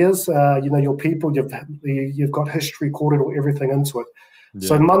many years? You know, your people, you've got history, kōrero, everything into it.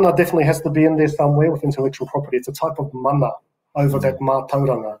 So mana definitely has to be in there somewhere with intellectual property. It's a type of mana over that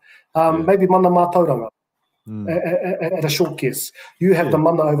mātauranga. Maybe mana mātauranga. At a short guess, you have the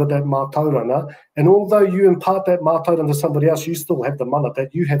mana over that mātauranga, and although you impart that mātauranga to somebody else, you still have the mana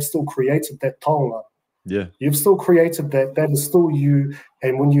that you have still created that taonga. You've still created that. That is still you.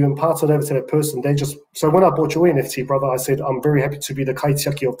 And when you impart it over to that person, they just. So when I bought your NFT, brother, I said I'm very happy to be the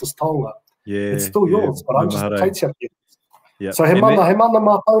kaitiaki of this taonga. It's still yours, but I'm just the kaitiaki. So he mana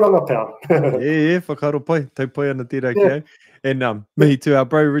mātauranga pēr. Whakaaro pai, tau pai ana tērā ki au. And mihi to our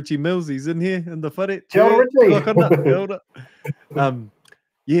bro Richie Mills, he's in here in the whare. Kia ora,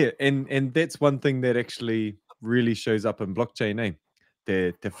 Richie. And that's one thing that actually really shows up in blockchain,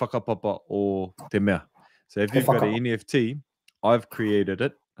 te whakapapa o te mea. So if you've got an NFT, I've created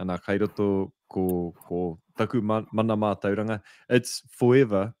it, and a kairoto ko taku mana mātauranga, it's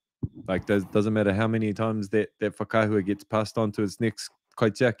forever. Like, doesn't matter how many times that whakahua gets passed on to its next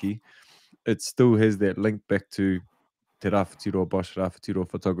kaitiaki, it still has that link back to te rāwhitiro Bosch, rāwhitiro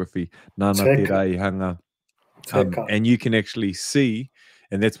photography, nāna te raihanga. And you can actually see,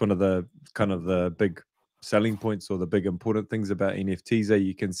 and that's one of the kind of the big selling points or the big important things about NFTs,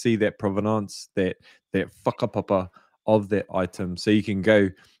 you can see that provenance, that whakapapa of that item. So you can go,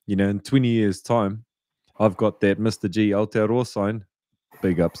 you know, in 20 years' time, I've got that Mr. G Aotearoa sign.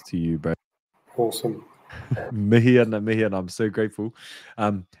 Big ups to you, bro. Awesome. Mihi ana, I'm so grateful.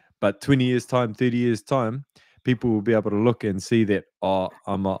 But 20 years' time, 30 years' time, people will be able to look and see that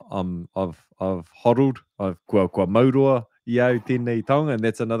I've hodled, I've kua mauroa iau tēnei taonga, and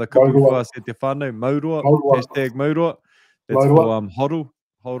that's another kupu whā se te whānau, mauroa, hashtag mauroa. That's for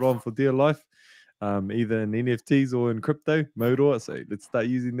hold on for dear life, either in NFTs or in crypto, mauroa. So let's start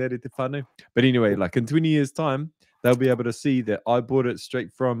using that at te whānau. But anyway, like in 20 years' time, they'll be able to see that I bought it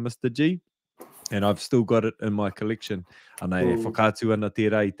straight from Mr. G, and I've still got it in my collection. And I whakātu ana te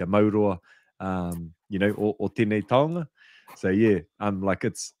rei, te mauroa, you know, o tēnei taonga. So like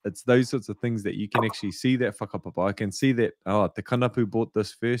it's those sorts of things that you can actually see that whakapapa. I can see that, Te Kanapu bought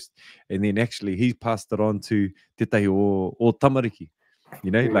this first, and then actually he passed it on to te tahi o tamariki,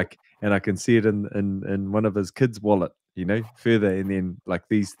 you know, like, and I can see it in one of his kids' wallet, you know, further, and then like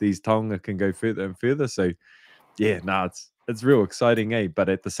these taonga can go further and further. So it's real exciting, but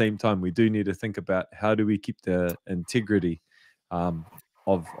at the same time, we do need to think about how do we keep the integrity of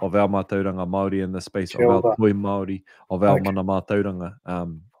our mātauranga Māori in the space, of our toi Māori, of our mana mātauranga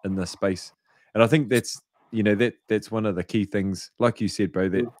in this space. And I think that's, you know, that's one of the key things, like you said, bro,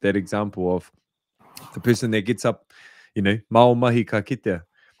 that example of the person that gets up, you know, mao mahi ka kitea.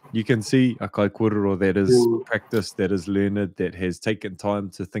 You can see a kai kōrero that is practiced, that is learned, that has taken time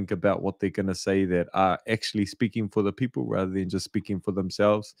to think about what they're going to say, that are actually speaking for the people rather than just speaking for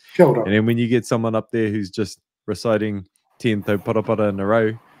themselves. And then when you get someone up there who's just reciting 10 tau parapara in a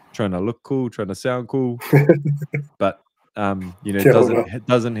row, trying to look cool, trying to sound cool, but you know,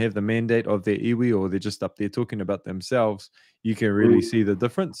 doesn't have the mandate of their iwi, or they're just up there talking about themselves, you can really see the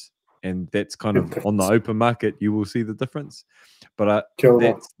difference. And that's kind of on the open market, you will see the difference. But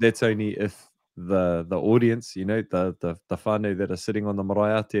that's only if the audience, you know, the whānau that are sitting on the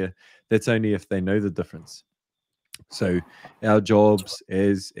marae ātea, that's only if they know the difference. So our jobs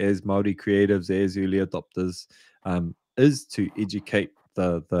as Māori creatives, as early adopters, is to educate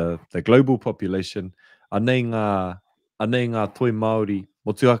the global population. Anei ngā toi Māori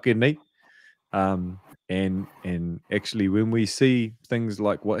mo tuake nei. And actually, when we see things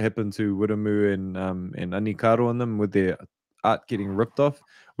like what happened to Wiremu and Anikaro and them with their art getting ripped off,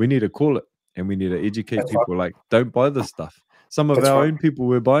 we need to call it, and we need to educate people. Like, don't buy this stuff. some of That's our right. own people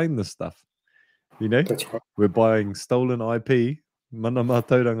were buying this stuff. You know, That's right. we're buying stolen IP, mana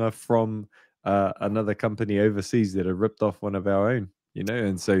mātauranga, from another company overseas that have ripped off one of our own. You know,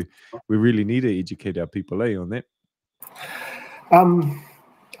 and so we really need to educate our people, on that.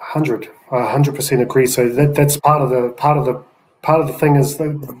 100% agree. So that's part of the thing is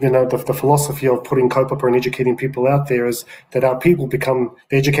the philosophy of putting kaupapa and educating people out there is that our people the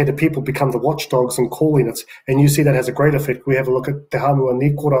educated people become the watchdogs and calling it. And you see that has a great effect. We have a look at Te Hanua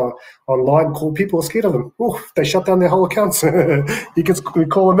Nikora online. People are scared of them. Oof, they shut down their whole accounts. We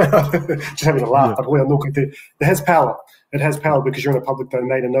call them out. Just having a laugh. Yeah. But it has power. It has power because you're in a public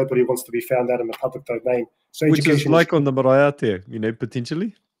domain and nobody wants to be found out in the public domain. So Which education is like on the marae there,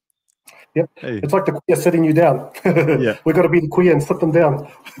 potentially. Yep. Hey. It's like the queer sitting you down. Yeah. We've got to be the queer and sit them down.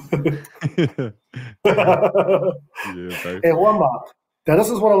 Yeah, now, this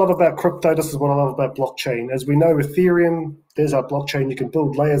is what I love about crypto. This is what I love about blockchain. As we know, Ethereum, there's our blockchain. You can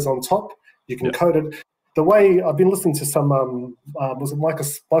build layers on top. You can code it. The way I've been listening to some, was it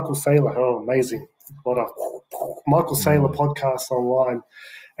Michael Saylor? Oh, amazing. What a Michael Saylor podcast online.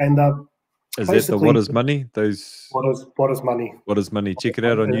 And is that the What Is Money? Those What is Money? What Is Money? Check it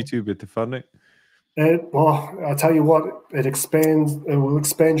out on YouTube at Te Whānau. Well, I tell you what, it will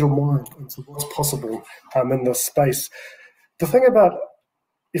expand your mind into what's possible in this space. The thing about,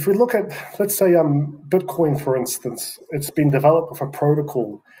 if we look at, let's say, Bitcoin, for instance, it's been developed with a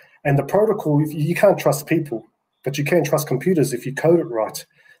protocol, and the protocol, you can't trust people, but you can trust computers if you code it right.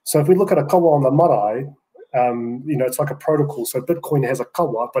 So if we look at a kawa on the marae, it's like a protocol. So Bitcoin has a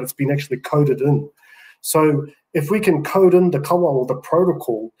kawa, but it's been actually coded in. So if we can code in the kawa or the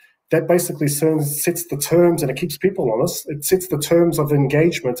protocol, that basically sets the terms and it keeps people honest. It sets the terms of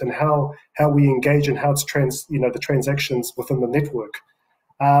engagement and how we engage and how it's the transactions within the network.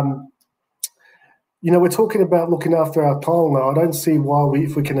 We're talking about looking after our taonga. I don't see why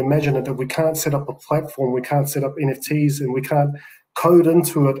if we can imagine it, that we can't set up a platform, we can't set up NFTs, and we can't code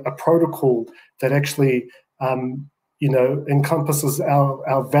into it a protocol that actually encompasses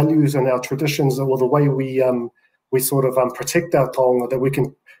our values and our traditions, or the way we sort of protect our taonga, that we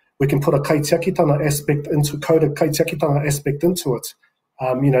can put a kaitiakitanga aspect into it.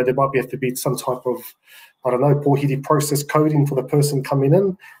 There might have to be some type of, pohiri process coding for the person coming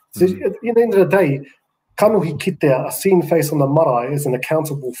in. So at the end of the day, kanohi kite, a seen face on the marae is an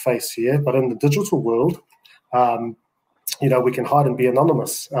accountable face here, but in the digital world, we can hide and be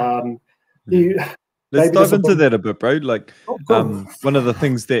anonymous. Let's dive into that a bit, bro. Like, one of the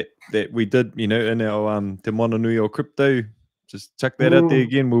things that we did, in our Te Mana Nui o Crypto, just check that out there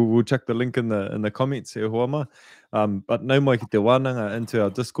again. We'll check the link in the comments here, hoama. But no mai ki te Wānanga into our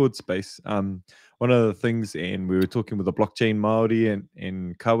Discord space. One of the things, and we were talking with the Blockchain Māori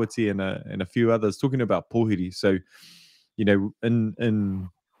and Kawati and a few others, talking about pohiri. So, in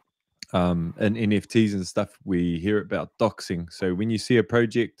NFTs and stuff, we hear about doxing. So when you see a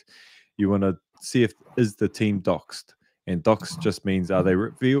project, you want to see is the team doxed, and dox just means, are they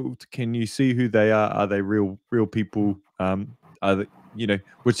revealed? Can you see who they are? Are they real people? Are they,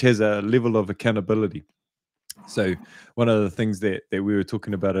 which has a level of accountability. So one of the things that we were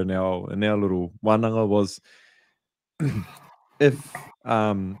talking about in our little wānanga was,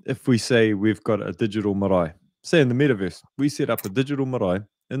 if we say we've got a digital marae, say in the metaverse, we set up a digital marae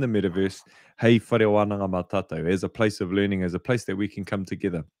in the metaverse, hei whare wānanga mā tātou, as a place of learning, as a place that we can come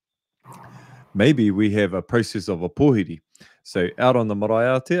together. Maybe we have a process of a pohiri. So out on the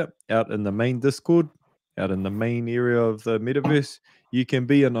marae out in the main Discord, out in the main area of the metaverse, you can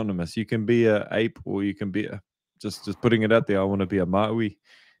be anonymous. You can be a ape, or you can be just putting it out there. I want to be a maui.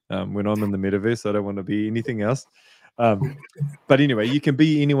 When I'm in the metaverse, I don't want to be anything else. But anyway, you can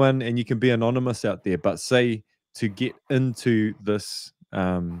be anyone and you can be anonymous out there. But say, to get into this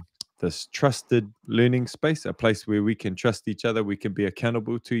this trusted learning space, a place where we can trust each other, we can be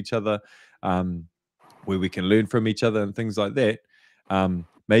accountable to each other, where we can learn from each other and things like that.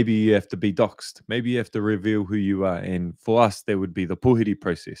 Maybe you have to be doxed. Maybe you have to reveal who you are. And for us, that would be the pohiri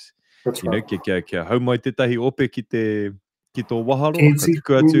process. That's right. Kia hau mai te tahi ope ki tō waharo, ka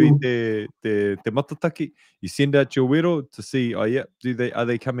tuku atu i te matataki. You send out your wero to see, are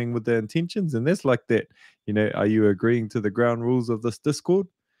they coming with the intentions? And that's like that. Are you agreeing to the ground rules of this Discord?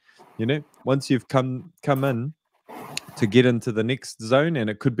 Once you've come in to get into the next zone, and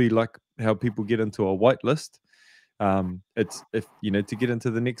it could be like how people get into a whitelist. It's to get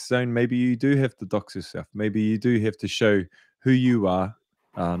into the next zone, maybe you do have to dox yourself. Maybe you do have to show who you are,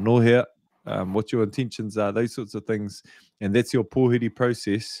 what your intentions are, those sorts of things. And that's your pohiri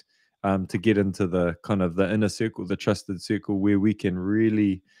process to get into the kind of the inner circle, the trusted circle, where we can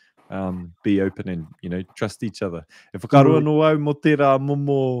really be open and, you know, trust each other. E whakaroa no au mo te rā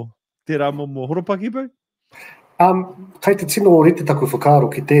momo horopaki, bro? Kei te tino o rete taku whakaro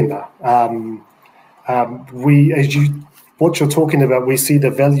ki tēnā. What you're talking about, we see the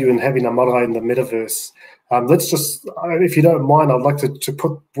value in having a marae in the metaverse. Let's just, if you don't mind, I'd like to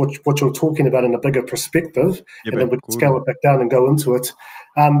put what you're talking about in a bigger perspective, and then we can scale it back down and go into it.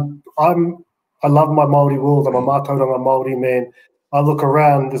 I love my Māori world. I'm a mātauranga Māori man. I look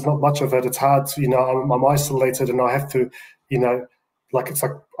around, there's not much of it. It's hard to, you know, I'm isolated and I have to, you know, it's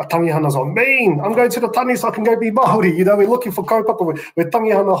like a tangihana's on mean. I'm going to the tangi so I can go be Māori. You know, we're looking for kaupapa. We're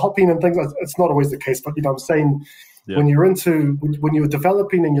tangihana hopping and things. It's not always the case, but, you know, I'm saying, when you're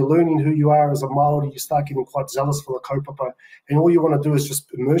developing and you're learning who you are as a Māori, you start getting quite zealous for the kaupapa, and all you want to do is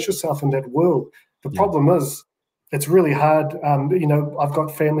just immerse yourself in that world. The problem is, it's really hard. You know, I've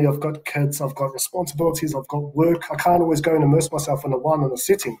got family, I've got kids, I've got responsibilities, I've got work. I can't always go and immerse myself in a wānanga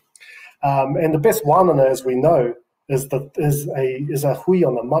setting. And the best wānanga, as we know, is a hui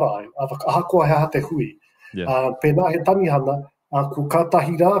on the marae. Ahakoa hea te hui. Pēnā he tanihana, ko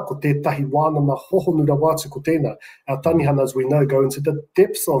kātahi rā, ko tētahi wānanga hohonura wātu ko tēnā. Our tanihana, as we know, go into the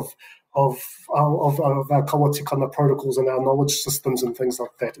depths of our kawatikana protocols and our knowledge systems and things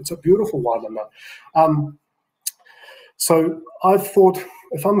like that. It's a beautiful wānanga. So I thought,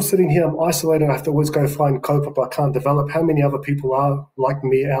 if I'm sitting here, I'm isolated, I have to always go find kaupapa, I can't develop. How many other people are like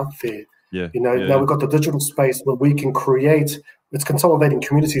me out there? You know, now we've got the digital space where we can create, it's consolidating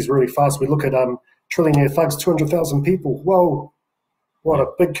communities really fast. We look at Trillionaire Thugs, 200,000 people. Whoa, what a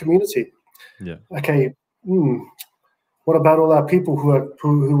big community. Okay, what about all our people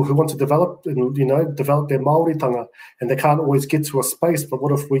who want to develop, and, you know, develop their Māoritanga, and they can't always get to a space? But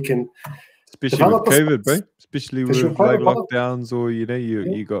what if we can, especially with COVID, bro? Especially with like lockdowns, or, you know,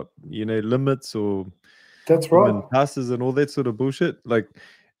 you got, you know, limits or passes and all that sort of bullshit. Like,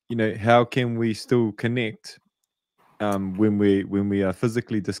 you know, how can we still connect when we are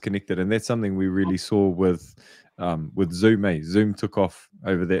physically disconnected? And that's something we really saw with Zoom. Zoom took off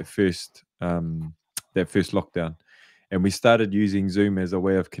over that first lockdown, and we started using Zoom as a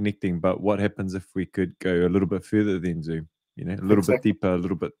way of connecting. But what happens if we could go a little bit further than Zoom? You know, a little bit deeper, a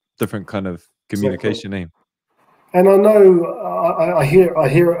little bit different kind of communication. And I know I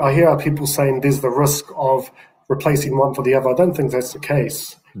hear people saying there's the risk of replacing one for the other. I don't think that's the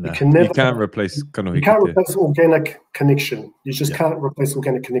case. No, you can't replace organic connection. You just can't replace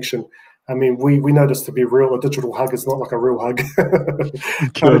organic connection. I mean, we know this to be real. A digital hug is not like a real hug.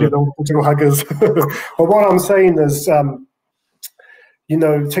 Digital hug is. But what I'm saying is, you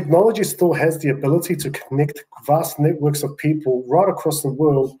know, technology still has the ability to connect vast networks of people right across the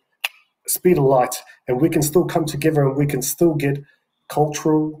world, speed of light, and we can still come together and we can still get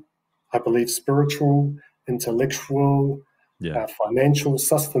cultural, I believe, spiritual, intellectual, financial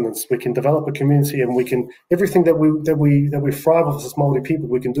sustenance. We can develop a community, and we can everything that we thrive with as Māori people.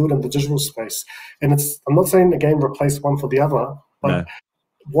 We can do it in the digital space. And I'm not saying again replace one for the other, but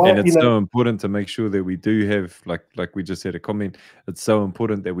and it's so important to make sure that we do have, like we just had a comment, it's so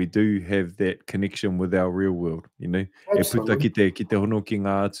important that we do have that connection with our real world, you know. E puta ki te hono ki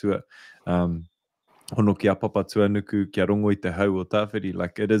ngā atua, hono ki a papa tuanuku, kia rongo I te hau o tāwhiri.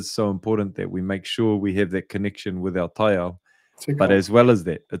 Like, it is so important that we make sure we have that connection with our taiao. But as well as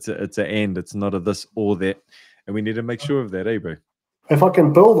that, it's a and, it's not a this or that. And we need to make sure of that, bro? If I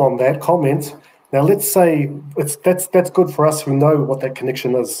can build on that comment, now let's say that's good for us who know what that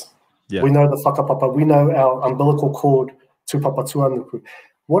connection is. We know the whakapapa, we know our umbilical cord to papa tuanuku.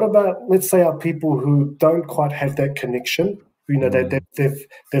 What about, let's say, our people who don't quite have that connection, you know,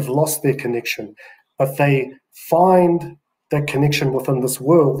 they've lost their connection, but they find that connection within this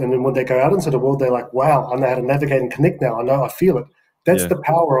world, and then when they go out into the world, they're like, wow, I know how to navigate and connect now. I know, I feel it. That's the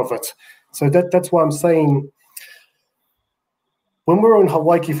power of it. So that's why I'm saying, when we were in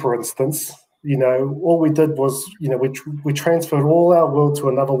Hawaii, for instance, you know, all we did was, you know, we transferred all our world to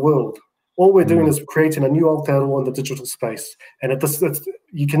another world. All we're doing is creating a new Aotearoa in the digital space. And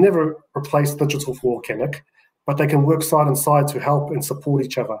you can never replace digital for organic, but they can work side and side to help and support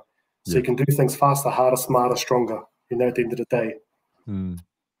each other. So you can do things faster, harder, smarter, stronger, you know, at the end of the day.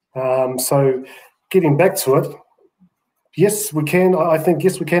 So getting back to it, yes, we can. I think,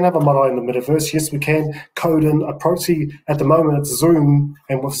 yes, we can have a marae in the metaverse. Yes, we can code in approach. At the moment, it's Zoom,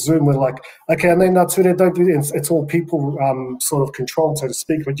 and with Zoom, we're like, okay, and then don't do that. It's all people sort of controlled, so to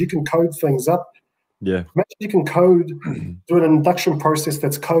speak, but you can code things up. Imagine you can do an induction process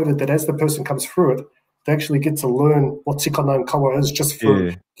that's coded, that as the person comes through it, they actually get to learn what tikanga and kawa is just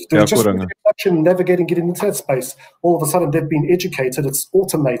for induction, navigating, getting into that space. All of a sudden, they've been educated. It's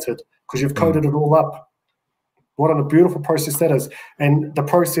automated because you've coded it all up. What a beautiful process that is. And the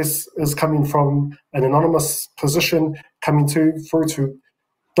process is coming from an anonymous position, coming through to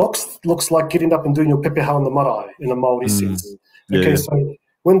docs, looks like getting up and doing your pepeha on the marae in a Māori sense. Okay, so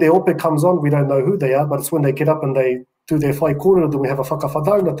when their ope comes on, we don't know who they are, but it's when they get up and they do their whai kōrero, then we have a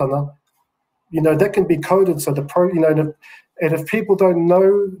whakawhadaunatanga. You know, that can be coded. So and if people don't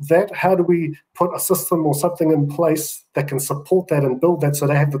know that, how do we put a system or something in place that can support that and build that so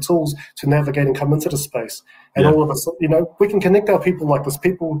they have the tools to navigate and come into the space? And all of us, you know, we can connect our people like this,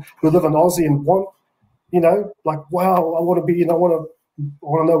 people who live in Aussie and want, you know, like, wow, I want to be, you know, I want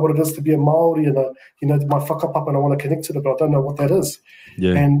to know what it is to be a Māori and, you know, my whakapapa, and I want to connect to it, but I don't know what that is.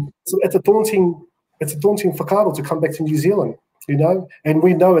 And so it's a daunting whakaaro to come back to New Zealand, you know, and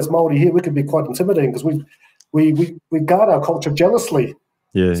we know as Māori here, we can be quite intimidating because we guard our culture jealously.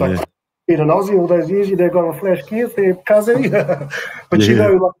 It's like, being an Aussie all those years, they've got a flash gears there, kazi. But you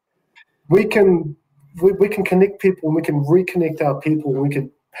know, like, we can connect people, and we can reconnect our people, and we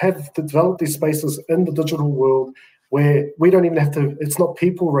can have to develop these spaces in the digital world where we don't even have to, it's not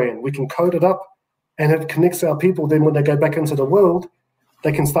people ran. We can code it up and it connects our people. Then when they go back into the world,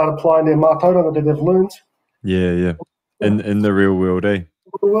 they can start applying their mātauranga that they've learned. In the real world, eh?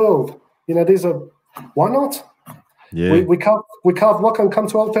 The world. You know, there's why not? We carved waka and come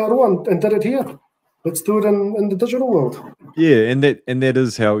to Aotearoa and did it here. Let's do it in the digital world. And that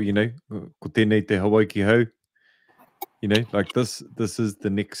is how, you know, ko tēnei te Hawaii ki hau. You know, like this is the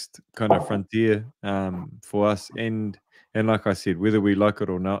next kind of frontier for us. And like I said, whether we like it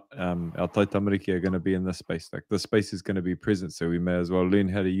or not, our tautamariki are going to be in this space. Like the space is going to be present, so we may as well learn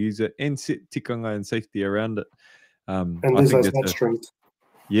how to use it and set tikanga and safety around it. And there's those match strings.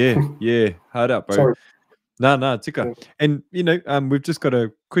 Hard up, bro. Sorry. No, tika. And, you know, we've just got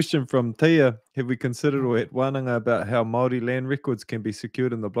a question from Teia. Have we considered or at Wānanga about how Māori land records can be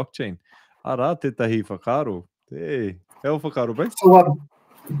secured in the blockchain? Ara, tētahi whakaaro. Hey, how whakaaro, bro? So,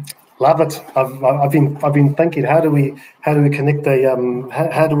 love it. I've been thinking, how do we connect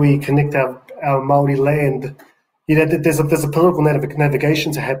how do we connect our Māori land? You know, there's a political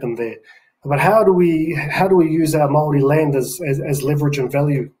navigation to happen there. But how do we use our Māori land as leverage and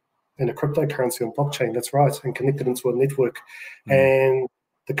value in a cryptocurrency on blockchain? That's right, and connect it into a network, and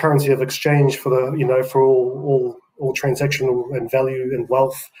the currency of exchange for the, you know, for all transactional and value and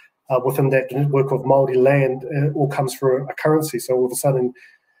wealth within that network of Māori land all comes through a currency. So all of a sudden,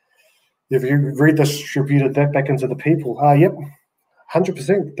 if you redistributed that back into the people,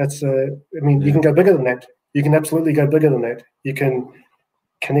 100%. That's I mean, you can go bigger than that. You can absolutely go bigger than that. You can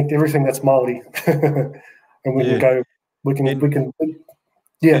connect everything that's Māori, and we can go. We can.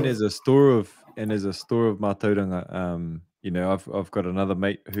 And as a store of mātauranga, you know, I've got another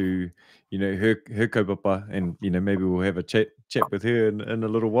mate who, you know, her kaupapa, and, you know, maybe we'll have a chat with her in a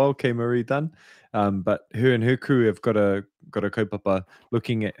little while. Kei Marie done, but her and her crew have got a kaupapa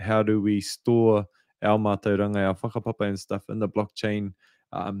looking at how do we store our mātauranga, our whakapapa and stuff in the blockchain.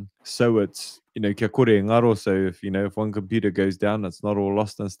 So it's, you know, kia kore ngaro, so if, you know, if one computer goes down, it's not all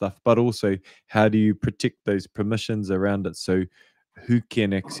lost and stuff, but also how do you protect those permissions around it, so who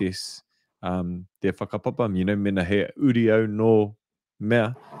can access their whakapapa, you know, mena he uriau no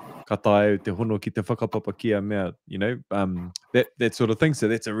mea, ka tae te hono ki te whakapapa kia mea, you know, that sort of thing. So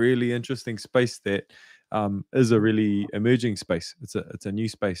that's a really interesting space that is a really emerging space. It's a new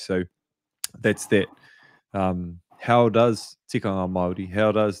space. So that's that. How does tikanga Māori,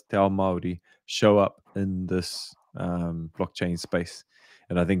 how does te ao Māori show up in this blockchain space?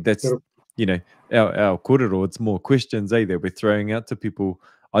 And I think that's, you know, our kōrero, it's more questions, that we're throwing out to people.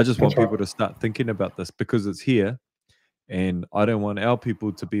 I just want people to start thinking about this because it's here, and I don't want our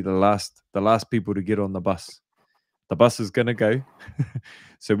people to be the last people to get on the bus. The bus is going to go,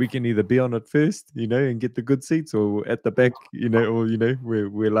 so we can either be on it first, you know, and get the good seats, or at the back, you know, or, you know,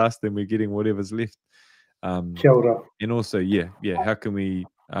 we're last and we're getting whatever's left. And also, how can we,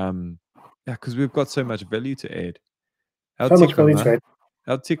 because we've got so much value to add. Our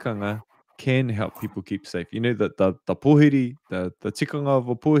tikanga can help people keep safe. You know, that the pōhiri, the tikanga of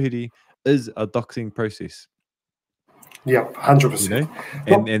a pōhiri is a doxing process. 100%. You know?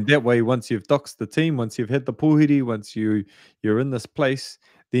 And that way, once you've doxed the team, once you've had the pōhiri, once you're in this place,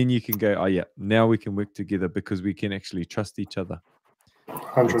 then you can go, now we can work together because we can actually trust each other.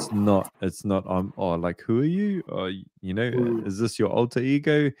 100. It's not like, who are you? Or, you know, is this your alter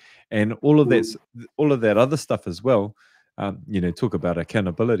ego? And all of that other stuff as well. You know, talk about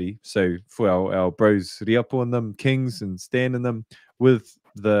accountability. So for our bros Riapo and them, Kings and Stan and them, with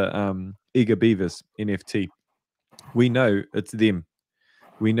the Eager Beavers NFT, we know it's them.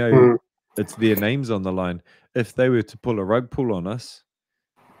 We know it's their names on the line. If they were to pull a rug pull on us,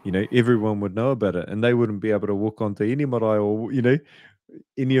 you know, everyone would know about it, and they wouldn't be able to walk onto any marae or, you know,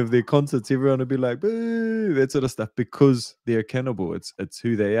 any of their concerts. Everyone would be like, boo, that sort of stuff, because they're accountable. It's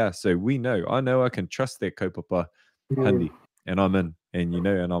who they are. So we know, I know I can trust that kaupapa handi, and I'm in, and you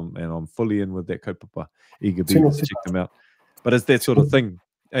know, and I'm fully in with that kaupapa. Eager beavers, check them out. But it's that sort of thing.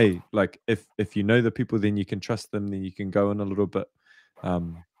 Hey, like if you know the people, then you can trust them, then you can go in a little bit.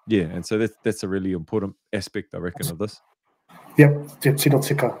 Yeah, and so that's a really important aspect, I reckon, of this. Yep, tino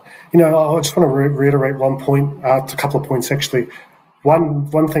tika. You know, I just want to reiterate one point, a couple of points actually.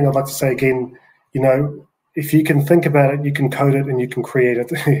 One thing I'd like to say again, you know, if you can think about it, you can code it and you can create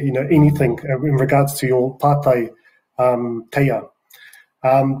it. You know, anything in regards to your paepae teia.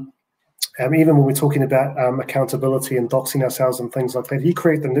 Even when we're talking about accountability and doxing ourselves and things like that, you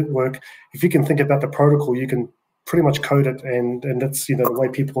create the network. If you can think about the protocol, you can pretty much code it, and that's, you know, the way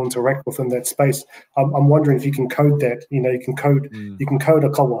people interact within that space. I'm wondering if you can code that. You know, you can code a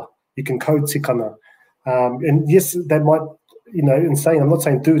kawa, you can code tikanga, and yes, that might, you know, I'm not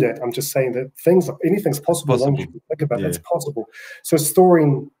saying do that. I'm just saying that anything's possible. As long as you think about it, it's possible. So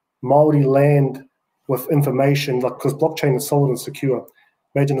storing Māori land with information, like, because blockchain is solid and secure.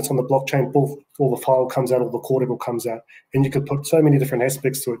 Imagine it's on the blockchain, all the file comes out, all the kōrero comes out, and you could put so many different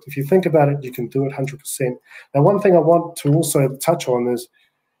aspects to it. If you think about it, you can do it 100%. Now, one thing I want to also touch on is,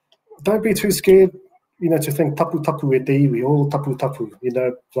 don't be too scared, you know, to think tapu tapu e te iwi, all tapu tapu, you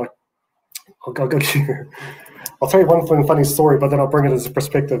know, like, I'll tell you one funny story, but then I'll bring it as a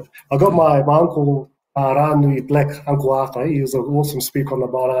perspective. I got my uncle, Rānui Black, Uncle Arthur. He was an awesome speaker on the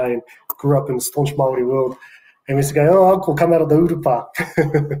marae and grew up in the staunch Māori world. And we used to go, oh, uncle, come out of the urupa.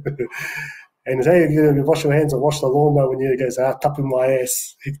 And he said, hey, you wash your hands or wash the lawnmower. And he goes, tapu my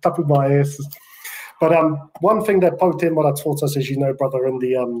ass. He tapu my ass. But one thing that Pau Te Mara taught us, as you know, brother, in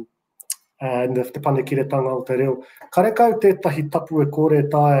the Te Panekiretanga o Te Reo, karekau tētahi tapu e kore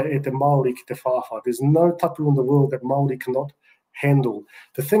tae e te Māori ki te whāwha. There's no tapu in the world that Māori cannot handle.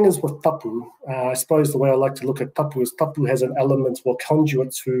 The thing is with tapu, I suppose the way I like to look at tapu is tapu has an element or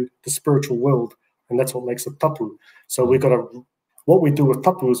conduit to the spiritual world. And that's what makes it tapu. So what we do with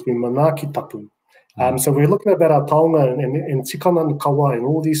tapu is we manaki tapu. So we're looking about our taonga and tikanga and kawa and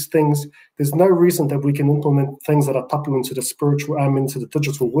all these things. There's no reason that we can implement things that are tapu into the spiritual, into the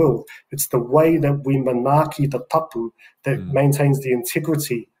digital world. It's the way that we manaki the tapu that maintains the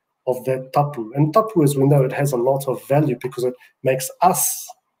integrity of that tapu. And tapu, as we know, it has a lot of value because it makes us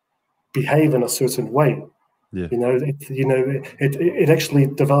behave in a certain way. Yeah. It actually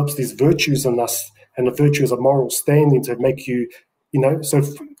develops these virtues in us, and the virtues of moral standing to make you, so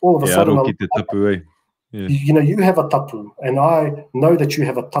all of a sudden, you have a tapu, and I know that you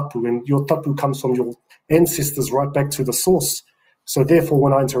have a tapu, and your tapu comes from your ancestors right back to the source. So therefore,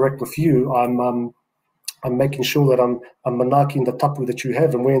 when I interact with you, I'm making sure that I'm manaking the tapu that you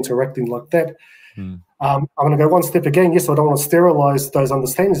have, and we're interacting like that. I'm going to go one step again. Yes, I don't want to sterilize those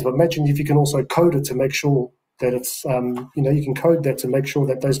understandings, but imagine if you can also code it to make sure that it's, you can code that to make sure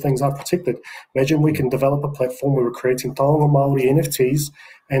that those things are protected. Imagine we can develop a platform where we're creating taonga Māori NFTs,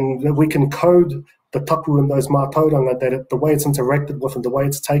 and we can code the tapu in those mātauranga, that the way it's interacted with and the way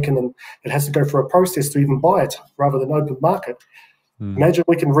it's taken, and it has to go through a process to even buy it rather than open market. Imagine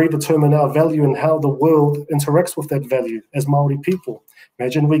we can redetermine our value and how the world interacts with that value as Māori people.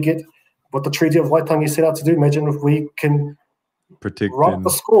 Imagine we get what the Treaty of Waitangi set out to do. Imagine if we can protect the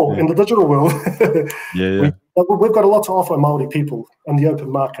score in the digital world. We've got a lot to offer Māori people in the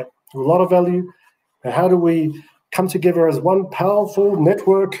open market. A lot of value. And how do we come together as one powerful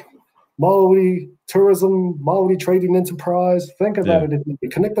network, Māori tourism, Māori trading enterprise? Think about it. If we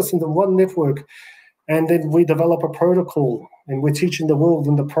connect us into one network, and then we develop a protocol, and we're teaching the world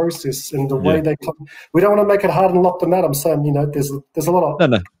in the process and the way they come. We don't want to make it hard and lock them out. I'm saying, there's a lot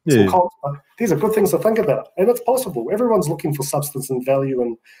of these are good things to think about, and it's possible. Everyone's looking for substance and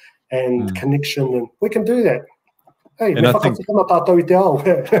value and connection, and we can do that. Hey, and I think,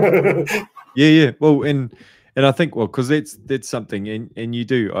 well, and I think, because that's something, and you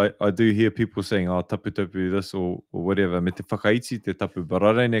do, I do hear people saying, tapu tapu this or whatever, me te whakaiti te tapu, but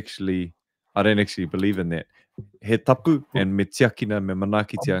I don't actually believe in that. He tapu, and me tiakina me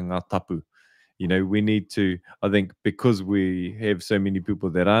manakitia ngā tapu. We need to, I think, because we have so many people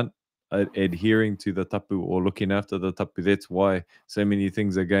that aren't adhering to the tapu or looking after the tapu, that's why so many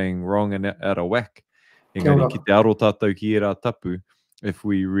things are going wrong and out of whack. Engari ki te aro tātou ki e rā tapu, if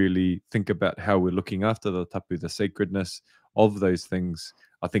we really think about how we're looking after the tapu, the sacredness of those things,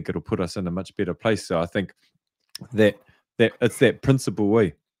 I think it'll put us in a much better place. So I think that it's that principle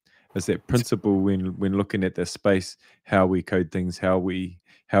way. It's that principle when looking at the space, how we code things, how we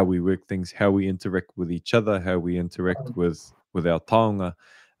work things, how we interact with each other, how we interact with our taonga.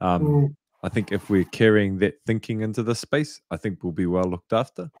 I think if we're carrying that thinking into the space, I think we'll be well looked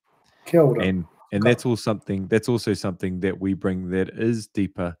after. Kia ora. And that's also something that we bring that is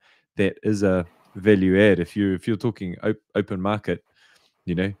deeper, that is a value add. If you're talking open market,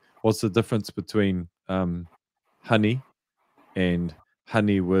 you know, what's the difference between honey and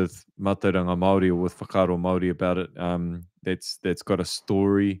honey with mātauranga Māori or with whakaaro Māori about it, that's got a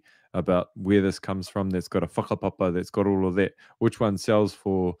story about where this comes from, that's got a whakapapa, that's got all of that. Which one sells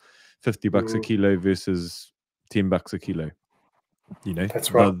for $50 a kilo versus $10 a kilo? You know,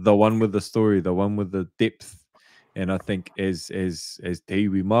 That's right. the one with the story, the one with the depth. And I think as Te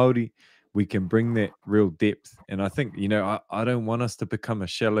iwi Māori, we can bring that real depth. And I think, you know, I don't want us to become a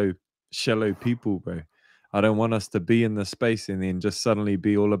shallow people, bro. I don't want us to be in the space and then just suddenly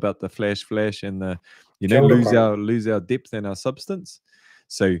be all about the flash and the, you know, lose our depth and our substance.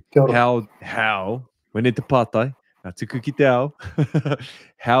 So how when te pātai, ngā tuku ki te ao,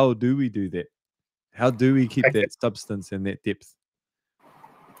 how do we do that? How do we keep that substance and that depth?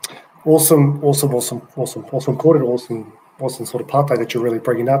 Awesome kōrero, awesome sort of paepae that you're really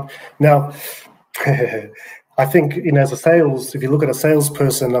bringing up. Now, I think, you know, if you look at a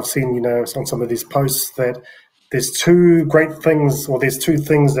salesperson, I've seen, you know, on some of these posts that there's two things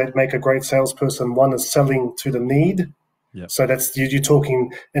that make a great salesperson. One is selling to the need. Yeah. So that's, you're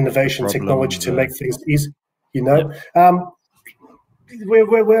talking innovation, technology to make things easy, you know.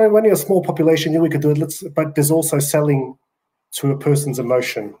 We're only a small population, we could do it, but there's also selling to a person's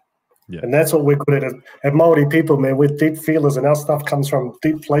emotion. Yeah. And that's what we're good at Māori people, man. We're deep feelers, and our stuff comes from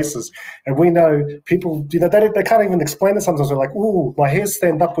deep places. And we know people, you know, they can't even explain it sometimes. They're like, ooh, my hairs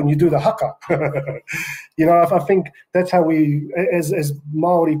stand up when you do the haka. You know, I think that's how we, as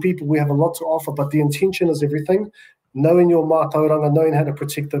Māori people, we have a lot to offer, but the intention is everything. Knowing your mātauranga, knowing how to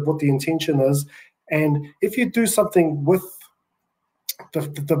protect it, what the intention is. And if you do something with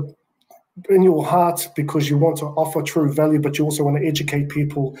the in your heart because you want to offer true value, but you also want to educate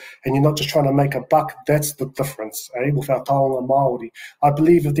people and you're not just trying to make a buck, that's the difference, with our taonga Māori. I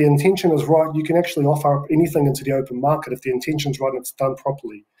believe if the intention is right, you can actually offer anything into the open market if the intention's right and it's done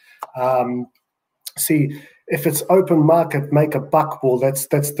properly. See, if it's open market, make a buck, well, that's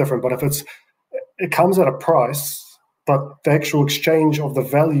different. But if it comes at a price, but the actual exchange of the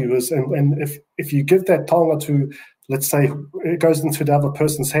value is, and if you give that taonga to, let's say, it goes into the other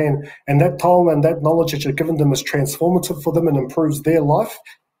person's hand, and that taonga and that knowledge that you're giving them is transformative for them and improves their life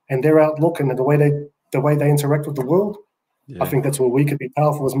and their outlook and the way they interact with the world, I think that's where we could be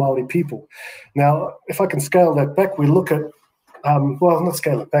powerful as Māori people. Now, if I can scale that back, we look at, well, not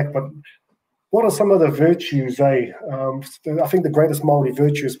scale it back, but what are some of the virtues, I think the greatest Māori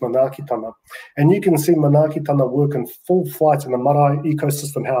virtue is manaakitanga. And you can see manaakitanga work in full flight in the marae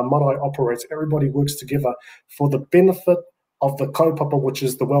ecosystem, how a marae operates. Everybody works together for the benefit of the kaupapa, which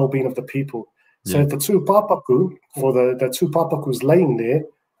is the well-being of the people. So the tūpapaku, for the tūpapaku's laying there,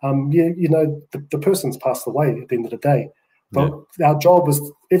 you know, the person's passed away at the end of the day. But our job is,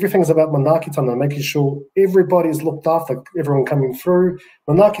 everything's about manaakitanga, making sure everybody is looked after, everyone coming through.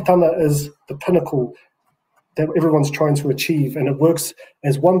 Manaakitanga is the pinnacle that everyone's trying to achieve, and it works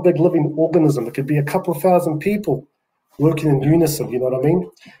as one big living organism. It could be a couple of thousand people working in unison, you know what I mean?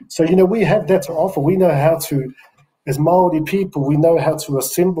 So, you know, we have that to offer. We know how to, as Māori people, we know how to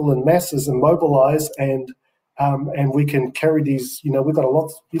assemble in masses and mobilize, and we can carry these, you know, we've got a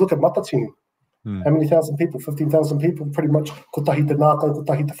lot. You look at Matatini. How many thousand people? 15,000 people, pretty much. Kotahi te nākau,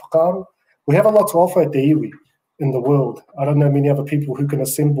 kotahi te whakaaro. We have a lot to offer at te iwi in the world. I don't know many other people who can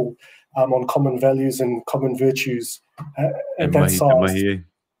assemble on common values and common virtues at that size.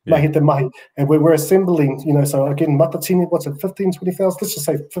 Mahi te mahi. And we're assembling, you know, so again, Matatini, what's it, 15, 20,000? Let's just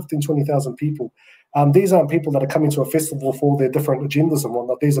say 15, 20,000 people. These aren't people that are coming to a festival for their different agendas and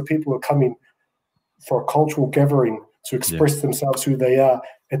whatnot. These are people who are coming for a cultural gathering to express themselves, who they are,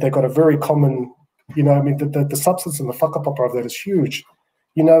 and they've got a very common, you know, I mean, the substance and the whakapapa of that is huge,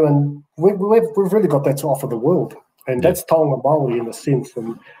 you know, and we've really got that to offer the world, and that's taonga Māori in a sense,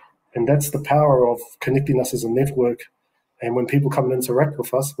 and that's the power of connecting us as a network, and when people come and interact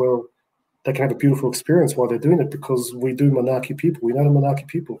with us, well, they can have a beautiful experience while they're doing it because we do Manaaki people, we know the Manaaki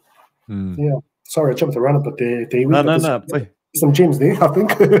people. Yeah, sorry, I jumped around a bit there. No. Some gems there, I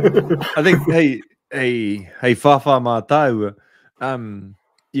think. I think, hey, whawha mā tāua,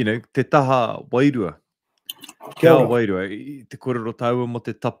 you know, te taha wairua. Kia wairua, te kōrero tāua mo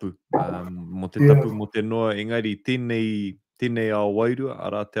te tapu. Mo te tapu, mo te noa, engari, tēnei ao wairua,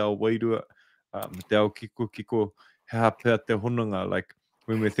 ara te ao wairua, te ao kiko, hea pēr te hononga. Like,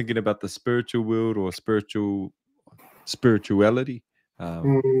 when we're thinking about the spiritual world or spirituality,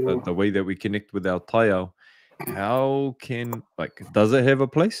 the way that we connect with our taiao, how can, like, does it have a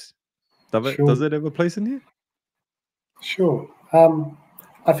place? Does it have a place in here? Sure.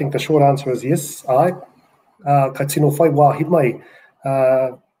 I think the short answer is yes. Ka tino whai wāhi mai,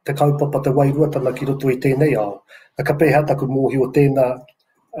 te kaupapa te wairua tana ki roto I tēnei ao. Ka pēha taku mōhi o tēnā,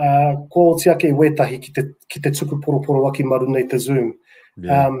 ko tiake wētahi ki te tuku poroporo aki marunei te Zoom.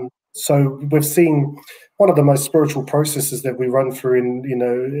 Yeah. So we've seen one of the most spiritual processes that we run through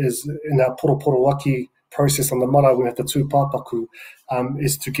is in our poroporo aki process on the mara, we have the tūpāpaku,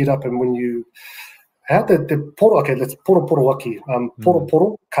 is to get up and when you let's poroporo aki.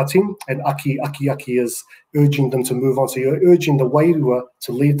 Poroporo, cutting, and aki is urging them to move on. So you're urging the wairua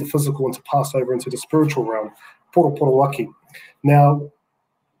to leave the physical and to pass over into the spiritual realm. Poroporo aki. Now,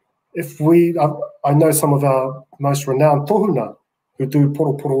 I know some of our most renowned tohuna who do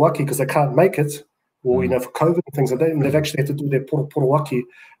poroporo aki because they can't make it, or for COVID and things like that, and they've actually had to do their poroporo aki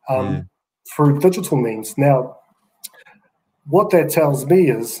through digital means. Now, what that tells me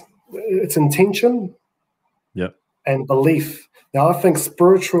is it's intention and belief. Now, I think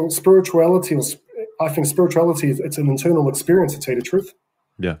spirituality it's an internal experience, to tell you the truth.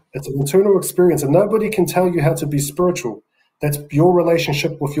 Yeah. It's an internal experience, and nobody can tell you how to be spiritual. That's your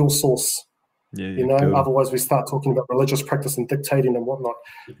relationship with your source. Yeah, otherwise we start talking about religious practice and dictating and whatnot.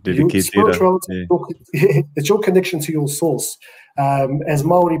 Spirituality, it's your connection to your source. As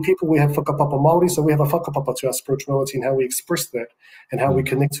Māori people, we have whakapapa Māori, so we have a whakapapa to our spirituality and how we express that and how we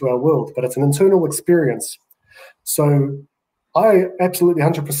connect to our world. But it's an internal experience. So I absolutely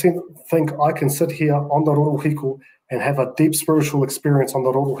 100% think I can sit here on the rorohiku and have a deep spiritual experience on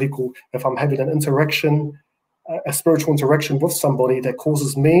the rorohiku if I'm having an interaction, a spiritual interaction with somebody that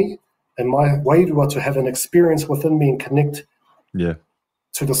causes me and my wairua to have an experience within me and connect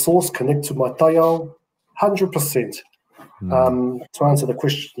to the source, connect to my taiao, 100%. To answer the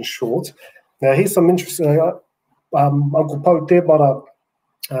question short. Now, here's some interesting... Uncle Pau Te Mara,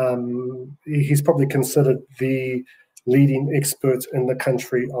 he's probably considered the leading expert in the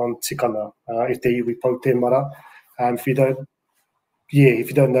country on tikanga. Te iwi Pau Te Mara. If you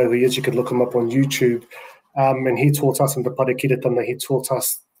don't know who he is, you could look him up on YouTube. And he taught us in Te Panekiretanga, he taught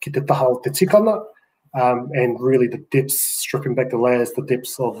us ki te taha o te tikanga, and really the depths, stripping back the layers, the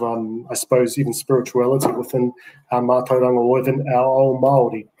depths of, I suppose, even spirituality within our mātauranga or within our old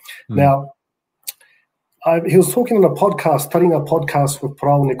Māori. Now, he was talking on a podcast, studying a podcast with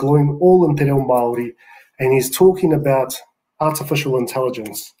Parao Gloom, all in Te Reo Māori, and he's talking about artificial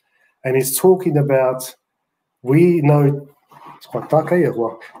intelligence. And he's talking about, we know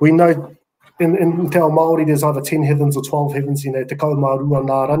in Te Ao Māori, there's either 10 heavens or 12 heavens, te kaumarua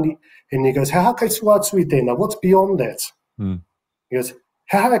nā rani. And he goes, hea kai tuatu I tēnā, what's beyond that? He goes,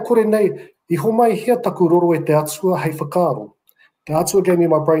 hea kore nei, I ho mai hea taku roro e te atua hei whakaro. The atua gave me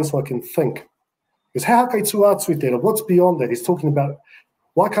my brain so I can think. He goes, hea kai tuatu I tēnā, what's beyond that? He's talking about,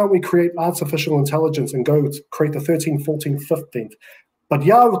 why can't we create artificial intelligence and go to create the 13th, 14th, 15th? But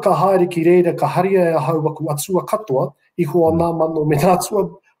iau ka haere ki reira, ka haria e ahau aku atua katoa, I hoa nā mano me nā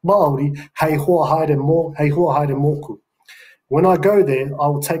atua Māori, hei hoa haere mōku. When I go there, I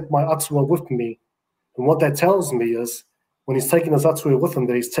will take my atua with me. And what that tells me is, when he's taking his atua with him,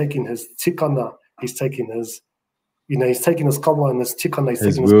 that he's taking his tikanga, he's taking his, he's taking his kawa and his tikanga,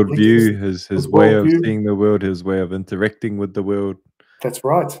 his worldview, his way of seeing the world, his way of interacting with the world. That's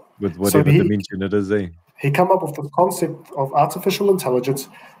right. With whatever dimension it is, He came up with the concept of artificial intelligence.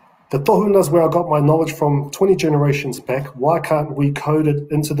 The tohuna's where I got my knowledge from 20 generations back. Why can't we code it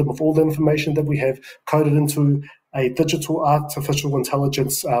into them with all the information that we have, code it into a digital artificial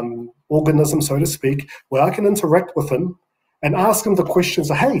intelligence organism, so to speak, where I can interact with him and ask him the questions,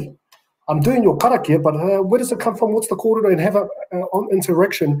 hey, I'm doing your karakia, but where does it come from? What's the kōrero? And have an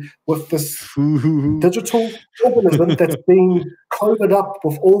interaction with this digital organism that's being coded up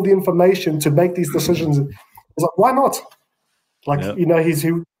with all the information to make these decisions. It's like, why not?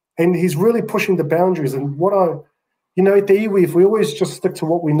 He's really pushing the boundaries. And what te iwi, if we always just stick to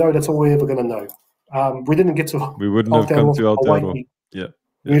what we know, that's all we're ever going to know. We didn't get to... We wouldn't have come to Aotearoa.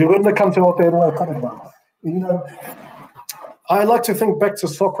 We wouldn't have come to Aotearoa. I like to think back to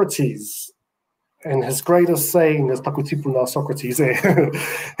Socrates and his greatest saying is takutipuna Socrates. His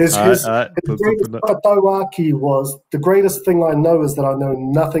greatest whakatauaki was, the greatest thing I know is that I know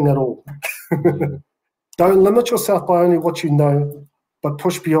nothing at all. Don't limit yourself by only what you know, but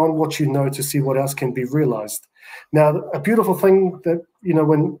push beyond what you know to see what else can be realized. Now, a beautiful thing that,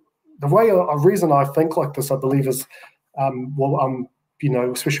 when a reason I think like this, I believe is,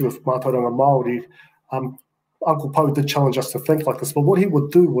 especially with mātauranga Māori, Uncle Pau did challenge us to think like this, but what he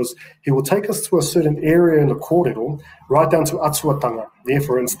would do was he would take us to a certain area in the kōrero, right down to atuatanga, there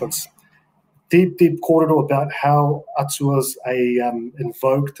for instance. deep kōrero about how atuas are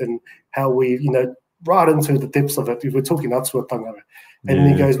invoked and how we, right into the depths of it. If we're talking atuatanga. And then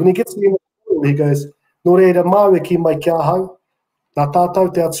he goes, when he gets to the end of the story, he goes, no reira māwe ki mai kia hau, nā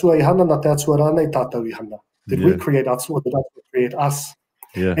tātou te atua I hana, nā te atua rānei tātou I hana. Did we create atua? Did atua create us?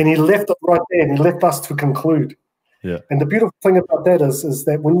 Yeah. And he left it right there, and he left us to conclude. Yeah. And the beautiful thing about that is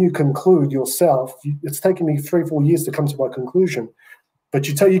that when you conclude yourself, it's taken me 3-4 years to come to my conclusion. But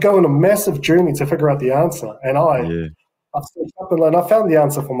you go on a massive journey to figure out the answer. And I've stepped up and I found the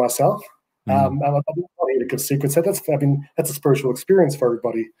answer for myself. And I'm not here to give secrets. That's a spiritual experience for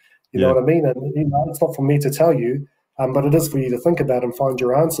everybody. You know what I mean? And it's not for me to tell you, but it is for you to think about and find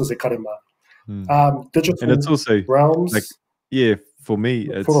your answers. Digital and it's also realms. For me,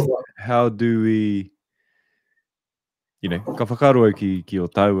 it's how do we, ka whakaroa ki o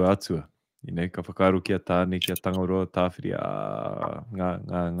tāua atua. Ka whakaaro kia tāne, kia tangaroa, tāwhiri,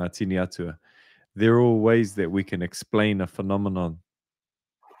 ngā tini atua. There are all ways that we can explain a phenomenon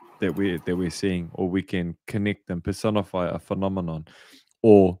that we're seeing, or we can connect and personify a phenomenon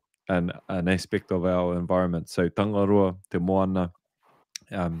or an aspect of our environment. So tangaroa, te moana,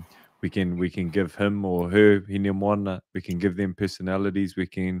 we can give him or her hine moana, we can give them personalities, we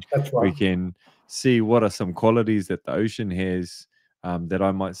can see what are some qualities that the ocean has that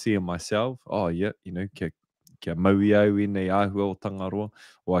I might see in myself. Oh yeah, kia maui au I nei āhua o tangaroa,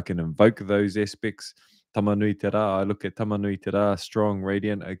 or I can invoke those aspects. Tamanui te rā, I look at tamanui te rā, strong,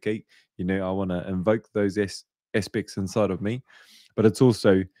 radiant, okay, I want to invoke those aspects inside of me. But it's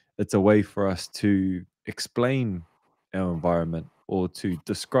a way for us to explain our environment or to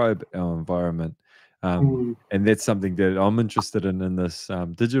describe our environment. And that's something that I'm interested in this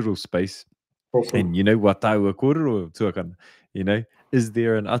digital space. Awesome. And wataua kōrero tuakana, is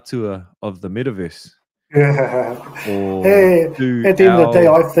there an atua of the metaverse? Or at the end of the day,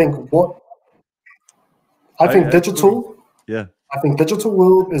 I think digital. Yeah. I think digital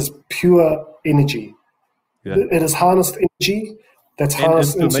world is pure energy. Yeah. It is harnessed energy that's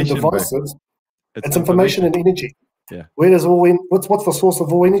harnessed into devices. It's information and energy. Yeah. Where does what's the source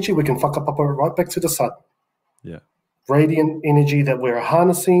of all energy? We can whakapapa it right back to the sun. Yeah. Radiant energy that we're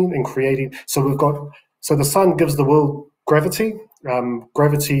harnessing and creating. So the sun gives the world gravity.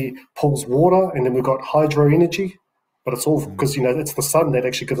 Gravity pulls water, and then we've got hydro energy. But it's all because it's the sun that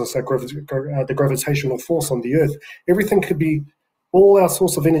actually gives us that the gravitational force on the earth. Everything could be, all our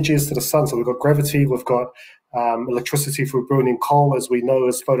source of energy is to the sun. So we've got gravity, we've got electricity for burning coal, as we know,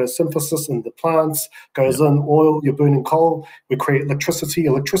 as photosynthesis in the plants goes in. Oil, you're burning coal, we create electricity.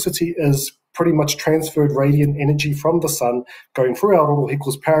 Electricity is pretty much transferred radiant energy from the sun going through our little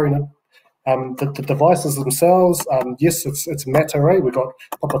equals powering it. The devices themselves, yes, it's matter. We've got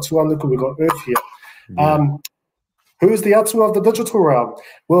papa tuanuku, we've got earth here. Yeah. Who's the atua of the digital realm?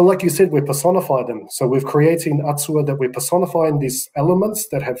 Well, like you said, we personify them. So we're creating atua that we're personifying these elements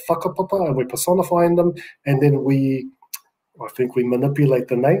that have whakapapa, and we're personifying them, and then I think we manipulate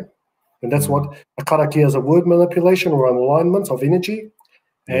the name. And that's what a karakia is, a word manipulation or an alignment of energy.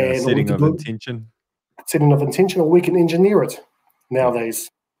 And setting of intention. Setting of intention, or we can engineer it nowadays.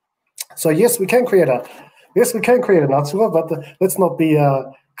 So yes, we can create an atua, but let's not be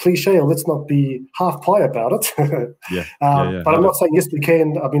cliche, or let's not be half pie about it. But I'm not saying yes we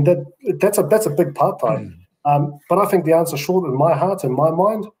can. I mean that's a big part time. But I think the answer short in my heart and my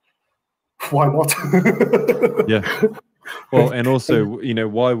mind, why not? Yeah. Well, and also,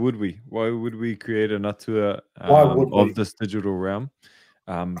 why would we create an atua of this digital realm?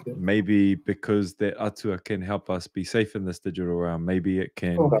 Maybe because that atua can help us be safe in this digital realm. Maybe it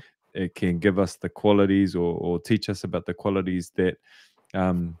can give us the qualities or teach us about the qualities that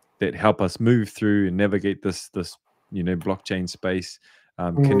help us move through and navigate this blockchain space,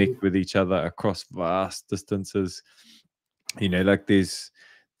 connect with each other across vast distances. Like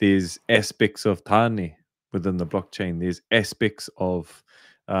there's aspects of tāne within the blockchain. There's aspects of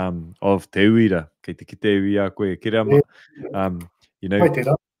te uira, kei te kite uia koe kirama.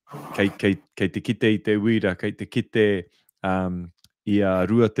 Kei te kite I te uira, kei te kite ia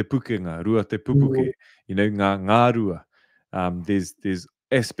rua te pukenga, rua te pupuke, ngā rua. There's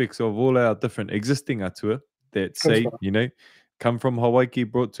aspects of all our different existing atua that say, come from Hawaii,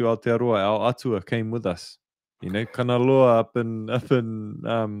 brought to Aotearoa. Our atua came with us. Kanaloa up in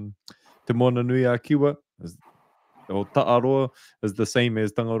Te Moana Nui a Kiwa, or Ta'aroa is the same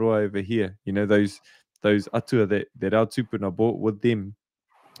as Tangaroa over here. Those atua that our tupuna brought with them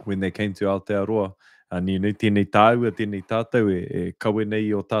when they came to Aotearoa. And tēnei tāua, tēnei tātou e kawe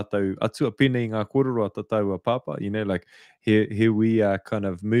nei o tātou atua pēnei ngā kōrero a tātou a papa. Like here we are kind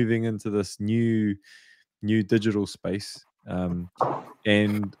of moving into this new digital space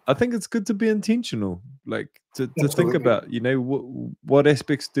And I think it's good to be intentional, like to think Absolutely. about, you know, what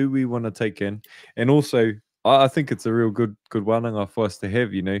aspects do we want to take in, and also I think it's a real good wānanga for us to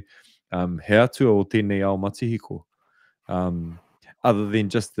have, you know, he atua o tēnei ao matihiko, other than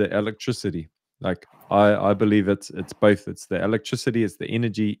just the electricity. Like I believe it's both. It's the electricity, it's the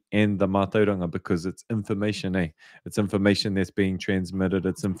energy, and the mātauranga, because it's information, It's information that's being transmitted.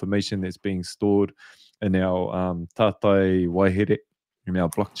 It's information that's being stored in our tātai waihere, in our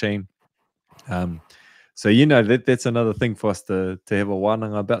blockchain. So, you know, that's another thing for us to have a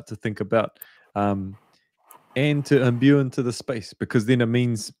wānanga about, to think about, and to imbue into the space, because then it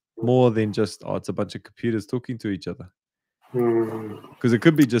means more than just, it's a bunch of computers talking to each other. Because it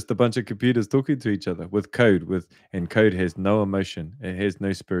could be just a bunch of computers talking to each other with code, and code has no emotion, it has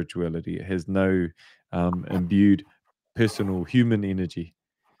no spirituality, it has no imbued personal human energy.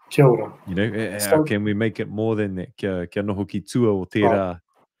 Kia ora. You know, how can we make it more than that? Kia noho ki tua o te rā.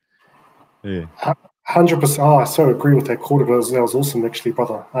 Yeah. 100%. Oh, I so agree with that kōrero. That was awesome, actually,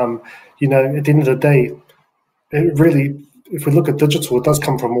 brother. You know, at the end of the day, it really, if we look at digital, it does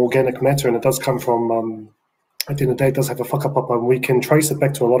come from organic matter, and it does come from, at the end of the day, it does have a whakapapa, and we can trace it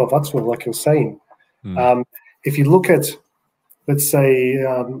back to a lot of atua, like you're saying. If you look at, let's say,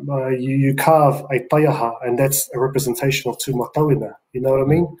 you carve a taiaha, and that's a representation of tū matauina, you know what I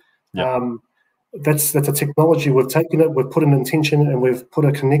mean? Yeah. That's a technology. We've taken it, we've put an intention, and we've put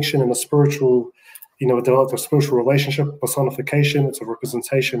a connection and a spiritual, you know, developed a spiritual relationship, personification. It's a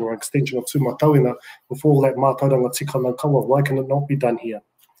representation or extension of tū matauina with all that mātauranga tikanga kawa. Why can it not be done here?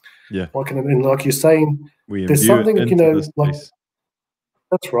 Yeah. Why can it, and like you're saying, there's something, you know, like,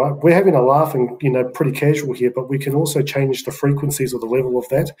 that's right. We're having a laugh and, you know, pretty casual here, but we can also change the frequencies or the level of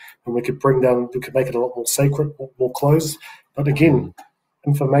that, and we could make it a lot more sacred, more closed. But again,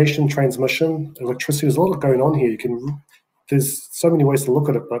 information transmission, electricity, there's a lot going on here. There's so many ways to look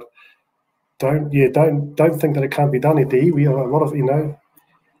at it, but don't think that it can't be done. We have a lot of, you know,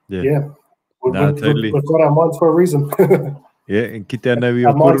 we've got our minds for a reason. Yeah, and ki te anau I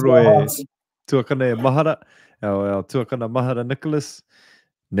o kōrero tuakana mahara, our tuakana mahara Nicholas,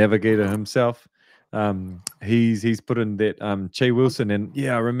 navigator himself. He's put in that Che Wilson, and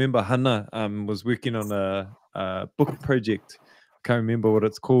I remember Hannah was working on a book project. I can't remember what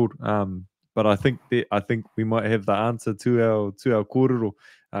it's called, but I think we might have the answer to our kōrero,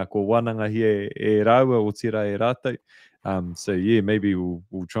 ko Wānanga here e rāua o tira e rātou. So maybe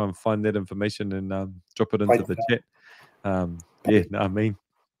we'll try and find that information and drop it into the chat. I mean,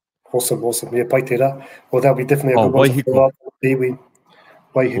 awesome. Yeah, pai tērā. Well, that'll be definitely a good one to follow up with iwi.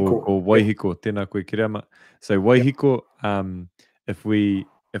 Waihiko. Or waihiko, tēnā koe ki rama. So waihiko, if we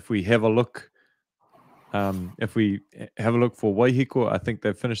have a look, for waihiko, I think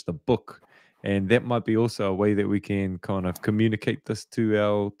they've finished the book, and that might be also a way that we can kind of communicate this to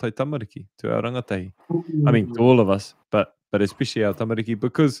our tamariki, to our rangatahi. I mean, to all of us, but especially our tamariki,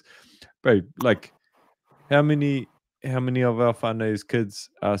 because, bro, like, how many of our whānau's kids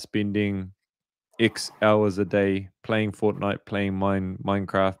are spending X hours a day playing Fortnite, playing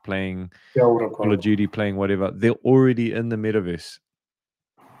Minecraft, playing Call of Duty, playing whatever? They're already in the metaverse.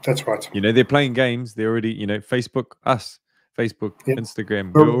 That's right. You know, they're playing games. They're already, you know, Facebook,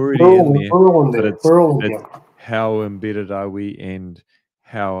 Instagram. We're already in there. We're all in there. We're all in there. How embedded are we, and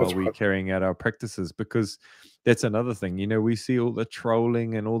how are we carrying out our practices? Because that's another thing. You know, we see all the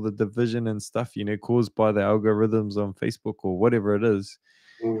trolling and all the division and stuff, you know, caused by the algorithms on Facebook or whatever it is.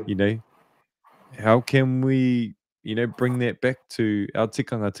 You know, how can we, you know, bring that back to our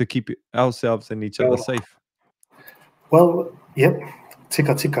tikanga to keep ourselves and each other safe? Well, yep.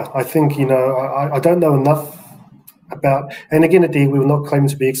 Tika. I think, you know, I don't know enough about, and again, we were not claiming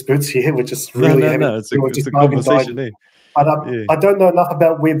to be experts here. We're just really it's a conversation. But I don't know enough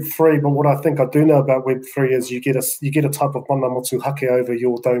about Web3, but what I think I do know about Web3 is you get a type of mana motu hake over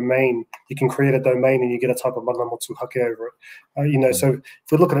your domain. You can create a domain and you get a type of mana motu hake over it. You know, so if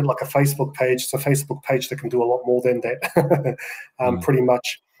we look at it like a Facebook page, it's a Facebook page that can do a lot more than that, pretty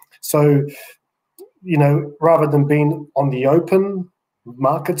much. So, you know, rather than being on the open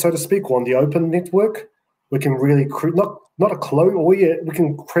market, so to speak, or on the open network, we can really create not a close, we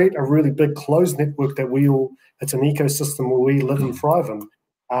can create a really big closed network that it's an ecosystem where we live and thrive in.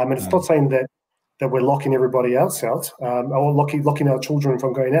 And it's not saying that we're locking everybody else out, or locking our children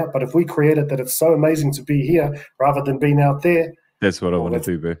from going out, but if we create it that it's so amazing to be here rather than being out there, that's what I want to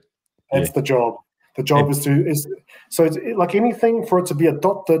do, bro. That's the job. The job is so it's like anything, for it to be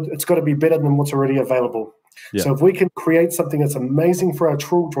adopted, it's got to be better than what's already available. Yeah. So if we can create something that's amazing for our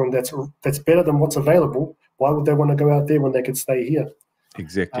children, that's better than what's available, why would they want to go out there when they could stay here?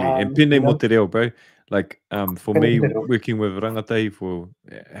 Exactly. And pēnei mo te reo, bro. Like for me, working with rangatahi for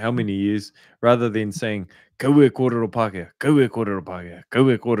how many years, rather than saying, go e kōrero Pākehā, go e kōrero Pākehā, go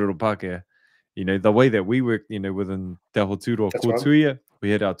e kōrero Pākehā, you know, the way that we work, you know, within Te Ahoturoa Kōtuia, we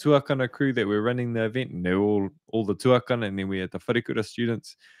had our tuakana crew that were running the event, and they were all the tuakana, and then we had the wharekura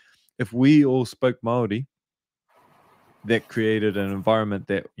students. If we all spoke Māori, that created an environment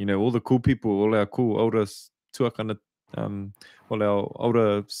that, you know, all the cool people, all our cool older tuakana, all our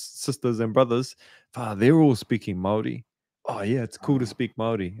older sisters and brothers, they're all speaking Māori. Oh yeah, it's cool to speak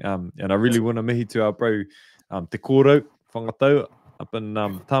Māori. And I really want to mihi to our bro, Te Kōrero whangatau up in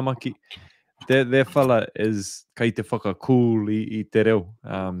Tāmaki. That fella is kei te whakakūl I te reo.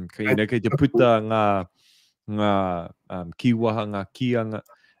 You know, kei te puta ngā kiwaha, ngā kianga.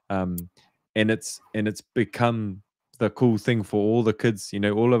 And it's become the cool thing for all the kids, you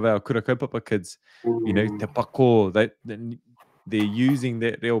know, all of our kura kaupapa kids, you know, te pako, they're using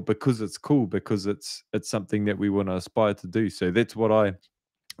that reo because it's cool, because it's something that we want to aspire to do. So that's why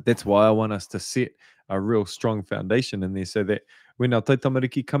I want us to set a real strong foundation in there, so that when our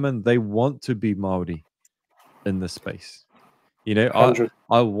tautamariki come in, they want to be Māori in the space. You know,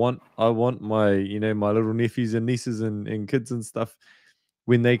 I want my, you know, my little nephews and nieces and kids and stuff,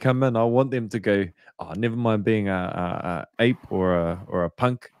 when they come in, I want them to go, oh, never mind being a ape or a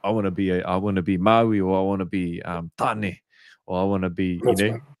punk. I want to be Maui, or I want to be Tane, or I want to be, you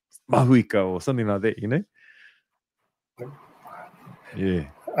know, Mahuika or something like that, you know? Yeah.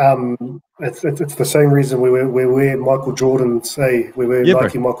 It's the same reason we wear Michael Jordan, say we wear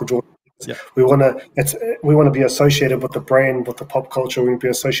Nike Michael Jordan. Yeah. We want to be associated with the brand, with the pop culture. We want to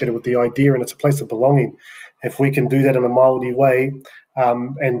be associated with the idea, and it's a place of belonging. If we can do that in a Māori way,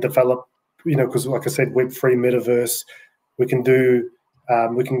 and develop, you know, because like I said, Web3, metaverse, we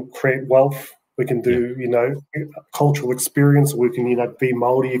can create wealth. We can do, you know, cultural experience. We can, you know, be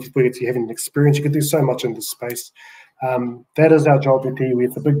Māori. If you're having an experience, you can do so much in this space. That is our job at Iwi.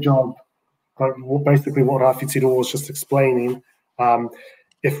 It's a big job. But basically what Rāwhiti was just explaining,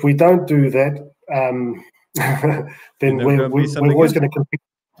 if we don't do that, then we're always going to compete.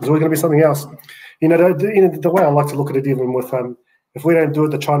 There's always going to be something else. You know, the way I like to look at it, even with, if we don't do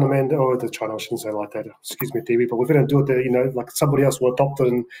it, the Chinaman, or the China, I shouldn't say like that, excuse me, TV, but if we don't do it, you know, like somebody else will adopt it,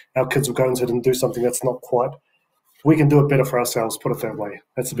 and our kids will go into it and do something that's not quite. We can do it better for ourselves, put it that way.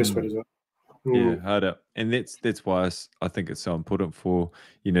 That's the best way to do it. Yeah, hard up. And that's why I think it's so important for,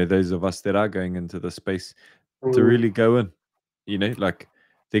 you know, those of us that are going into the space to really go in, you know, like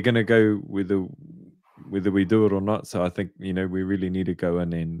they're going to go whether we do it or not. So I think, you know, we really need to go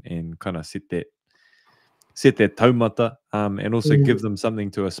in and kind of set that taumata, and also give them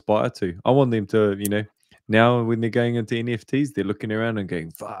something to aspire to. I want them to, you know, now when they're going into NFTs, they're looking around and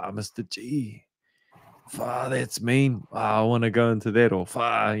going, Mr. G, that's mean. I want to go into that, or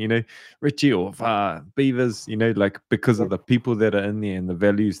you know, Richie, or Beavers, you know, like because of the people that are in there and the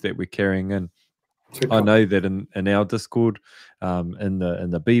values that we're carrying in. I know that in our Discord, in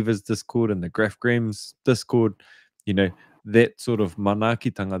the Beavers Discord, and the Graph Grams Discord, you know, that sort of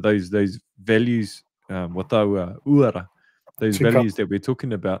manakitanga, those values, wataua uara, those values that we're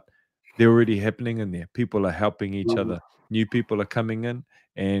talking about, they're already happening in there. People are helping each other. New people are coming in,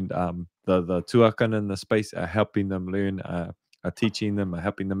 and the tuakana in the space are helping them learn, are teaching them, are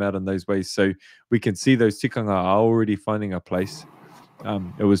helping them out in those ways. So we can see those tikanga are already finding a place.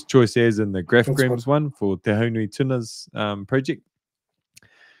 It was choice as in the Graph Grams one for Te Haunui Tuna's project.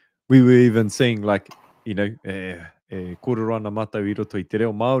 We were even seeing, like, you know, kōrero ana mātou I roto I Te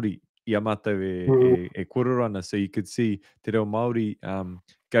Reo Māori, ia mātou e kōrero ana. So you could see Te Reo Māori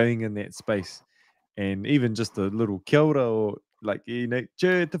going in that space, and even just a little kia ora, or like, you know,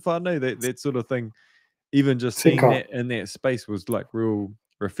 che te whānau, that sort of thing. Even just seeing that in that space was like real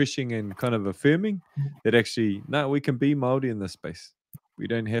refreshing and kind of affirming that actually, no, we can be Māori in this space. We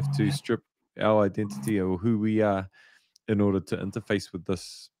don't have to strip our identity or who we are in order to interface with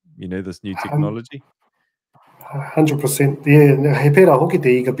this, you know, this new technology. 100%. Yeah, he pērā hoki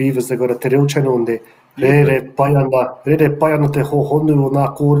te Ika Beavers, they got a te reo channel and re pai ana te hohonu o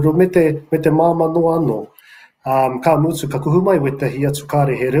nā kōrero me te māma no anō. Ka mutu ka kuhu mai with the hiatu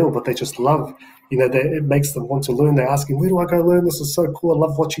kāre he reo, but they just love, you know, it makes them want to learn. They're asking, where do I go learn? This is so cool. I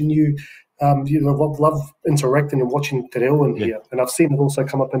love watching you, you know, love interacting and watching te reo in here. And I've seen it also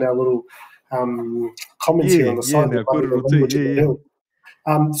come up in our little comments here on the side.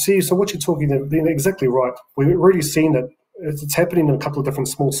 So what you're talking about, exactly right. We've already seen it. It's happening in a couple of different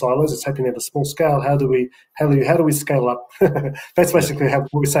small silos. It's happening at a small scale. How do we scale up? That's basically what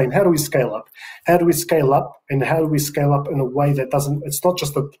we're saying. How do we scale up? How do we scale up? And how do we scale up in a way that doesn't? It's not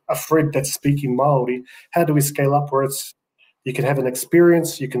just a Fred that's speaking Māori. How do we scale up where it's You can have an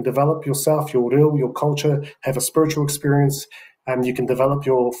experience, you can develop yourself, your reo, your culture, have a spiritual experience, and you can develop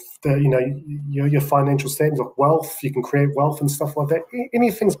your financial standings of wealth. You can create wealth and stuff like that.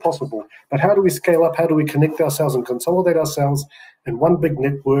 Anything's possible. But how do we scale up? How do we connect ourselves and consolidate ourselves in one big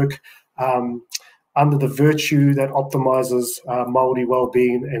network under the virtue that optimizes Māori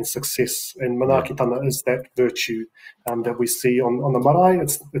well-being and success? And manaakitanga is that virtue that we see on the marae.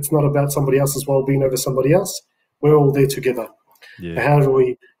 It's not about somebody else's well-being over somebody else. We're all there together. Yeah. How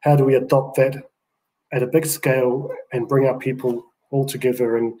do we adopt that at a big scale and bring our people all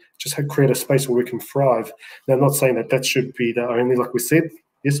together and just create a space where we can thrive? Now, I'm not saying that should be the only, like we said,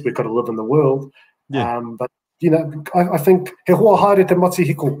 yes, we've got to live in the world. But, I think he hoa haere te mati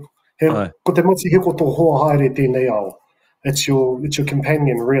hiko. Ko te mati hiko tō hoa haere tēnei ao. It's your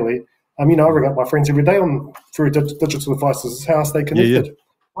companion, really. I ring up my friends every day through digital devices. This is how I stay connected.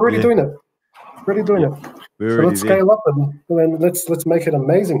 We're already doing it. Really doing it. So let's scale up and let's make it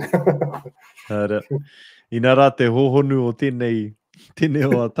amazing. Ina rā te hohonu o tēnei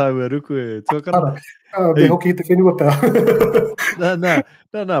o a tau e ruku e tuakana. Me hoki te whenua pēr.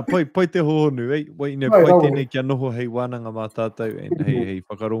 Nā, pai te hohonu. Pai tēnei kia noho hei wānanga mā tātou, hei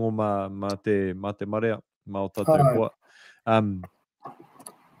whakarongo mā te marea, mā o tātou hoa.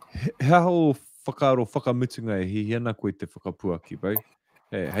 Hea ho whakaaro whakamutunga e hihiana koe te whakapuaki, bai?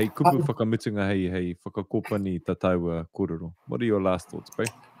 Hei kupu whakamutunga hei whakakōpani tātou kōrero. What are your last thoughts, bai?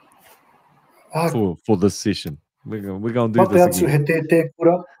 For this session. We're going to do this again. Mate atu he te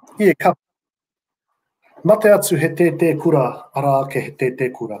kura. Mate atu he te kura, ara ke he te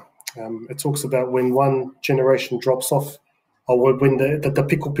kura. It talks about when one generation drops off, or when the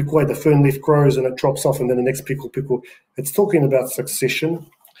piko piko, the fern leaf grows and it drops off, and then the next piko piko. It's talking about succession.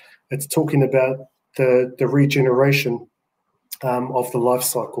 It's talking about the regeneration of the life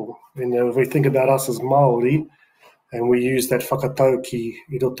cycle. If we think about us as Māori, and we use that whakatau ki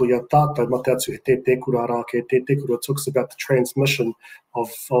I roto i a tātou, mate atu he te kura ara ke te kura. It talks about the transmission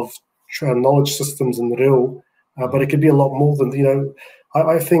of knowledge systems and reo, but it could be a lot more than,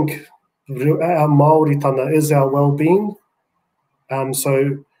 I think our Māoritanga is our well-being.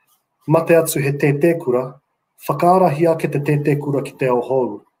 So, mate atu he te kura, whakaarahi ake te kura ki te ao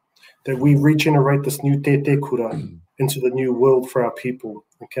hou, that we regenerate this new te kura into the new world for our people,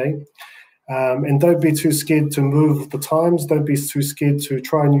 okay? And don't be too scared to move with the times. Don't be too scared to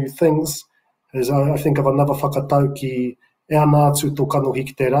try new things. As I think of another whakatau ki ea nātu tō kanohi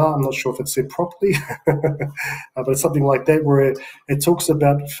ki te rā. I'm not sure if it's said properly, but it's something like that, where it talks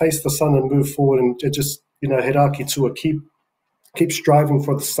about face the sun and move forward, and it just, he rā ki tua, keep striving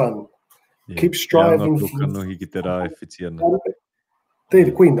for the sun. Yeah. Keep striving for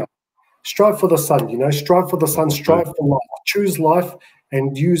strive for the sun, strive for the sun, strive for life, choose life,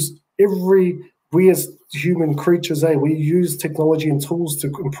 and use we as human creatures, we use technology and tools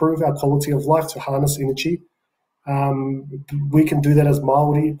to improve our quality of life, to harness energy. We can do that as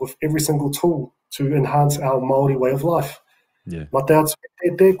Māori with every single tool to enhance our Māori way of life. Yeah. Mate atu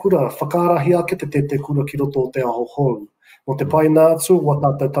te kura, whakaarahi ake te kura ki roto o te aho hou. Mo te pai nā atu, wa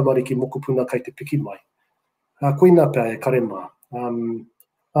tātou tamariki mokupuna kai te piki mai. Koina pēr e karema.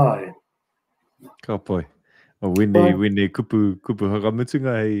 Ai. Ka pai. Wene kupu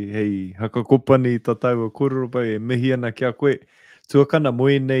hakamutunga hei hakakopani tātou a kōrero pai e mihi ana kia koe. Tuakana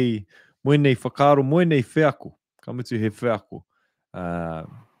moe nei whakaaro, moe nei whiako. Ka mutu he whiako.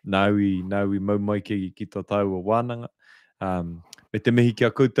 Nāui mau mai ki tātou a Wānanga. Me te mihi kia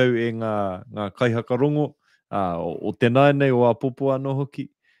koutou e ngā kaihakarongo o te naenei o a popo anō hoki.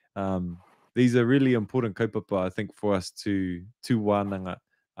 These are really important kaupapa, I think, for us to Wānanga.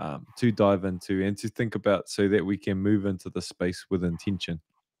 To dive into and to think about, so that we can move into the space with intention,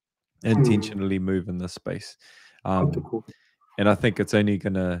 intentionally move in this space. And I think it's only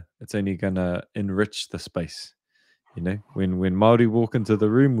gonna enrich the space. When Māori walk into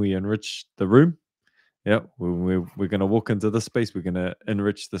the room, we enrich the room. Yeah, we're gonna walk into the space, we're gonna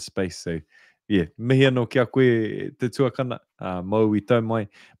enrich the space. So yeah, mihi anō kia koe te tuakana, mau I tau mai,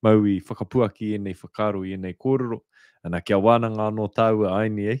 mau I whakapuaki nei whakaro nei kōrero. Ana kia Wānanga anō tāua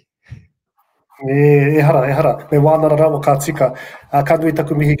aini, eh? E hara. Me wānara rawa ka tika. Ka nui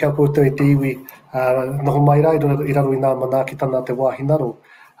taku mihi kia koutou e te iwi. Noho mai rā I raro I nā manaakitanga te wāhinaro.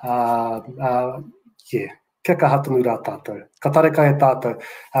 Kia ka hatunu rā tātou. Ka tareka e tātou.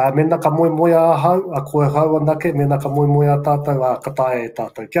 Mena ka moe a hau, a koe hau anake, mena ka moe a tātou, ka tae e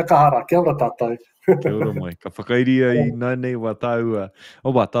tātou. Kia ka hara, kia ora tātou. Kia ora mai. Ka whakairia I nānei wā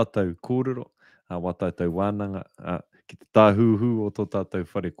tātou kōrero, wā tātou Wānanga, ki te tāhuhu o tō tātou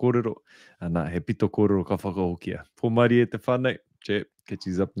whare kōrero, he pito kōrero ka whakahokia. Pōmari e te whānau. Catch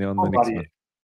you up now on the next one.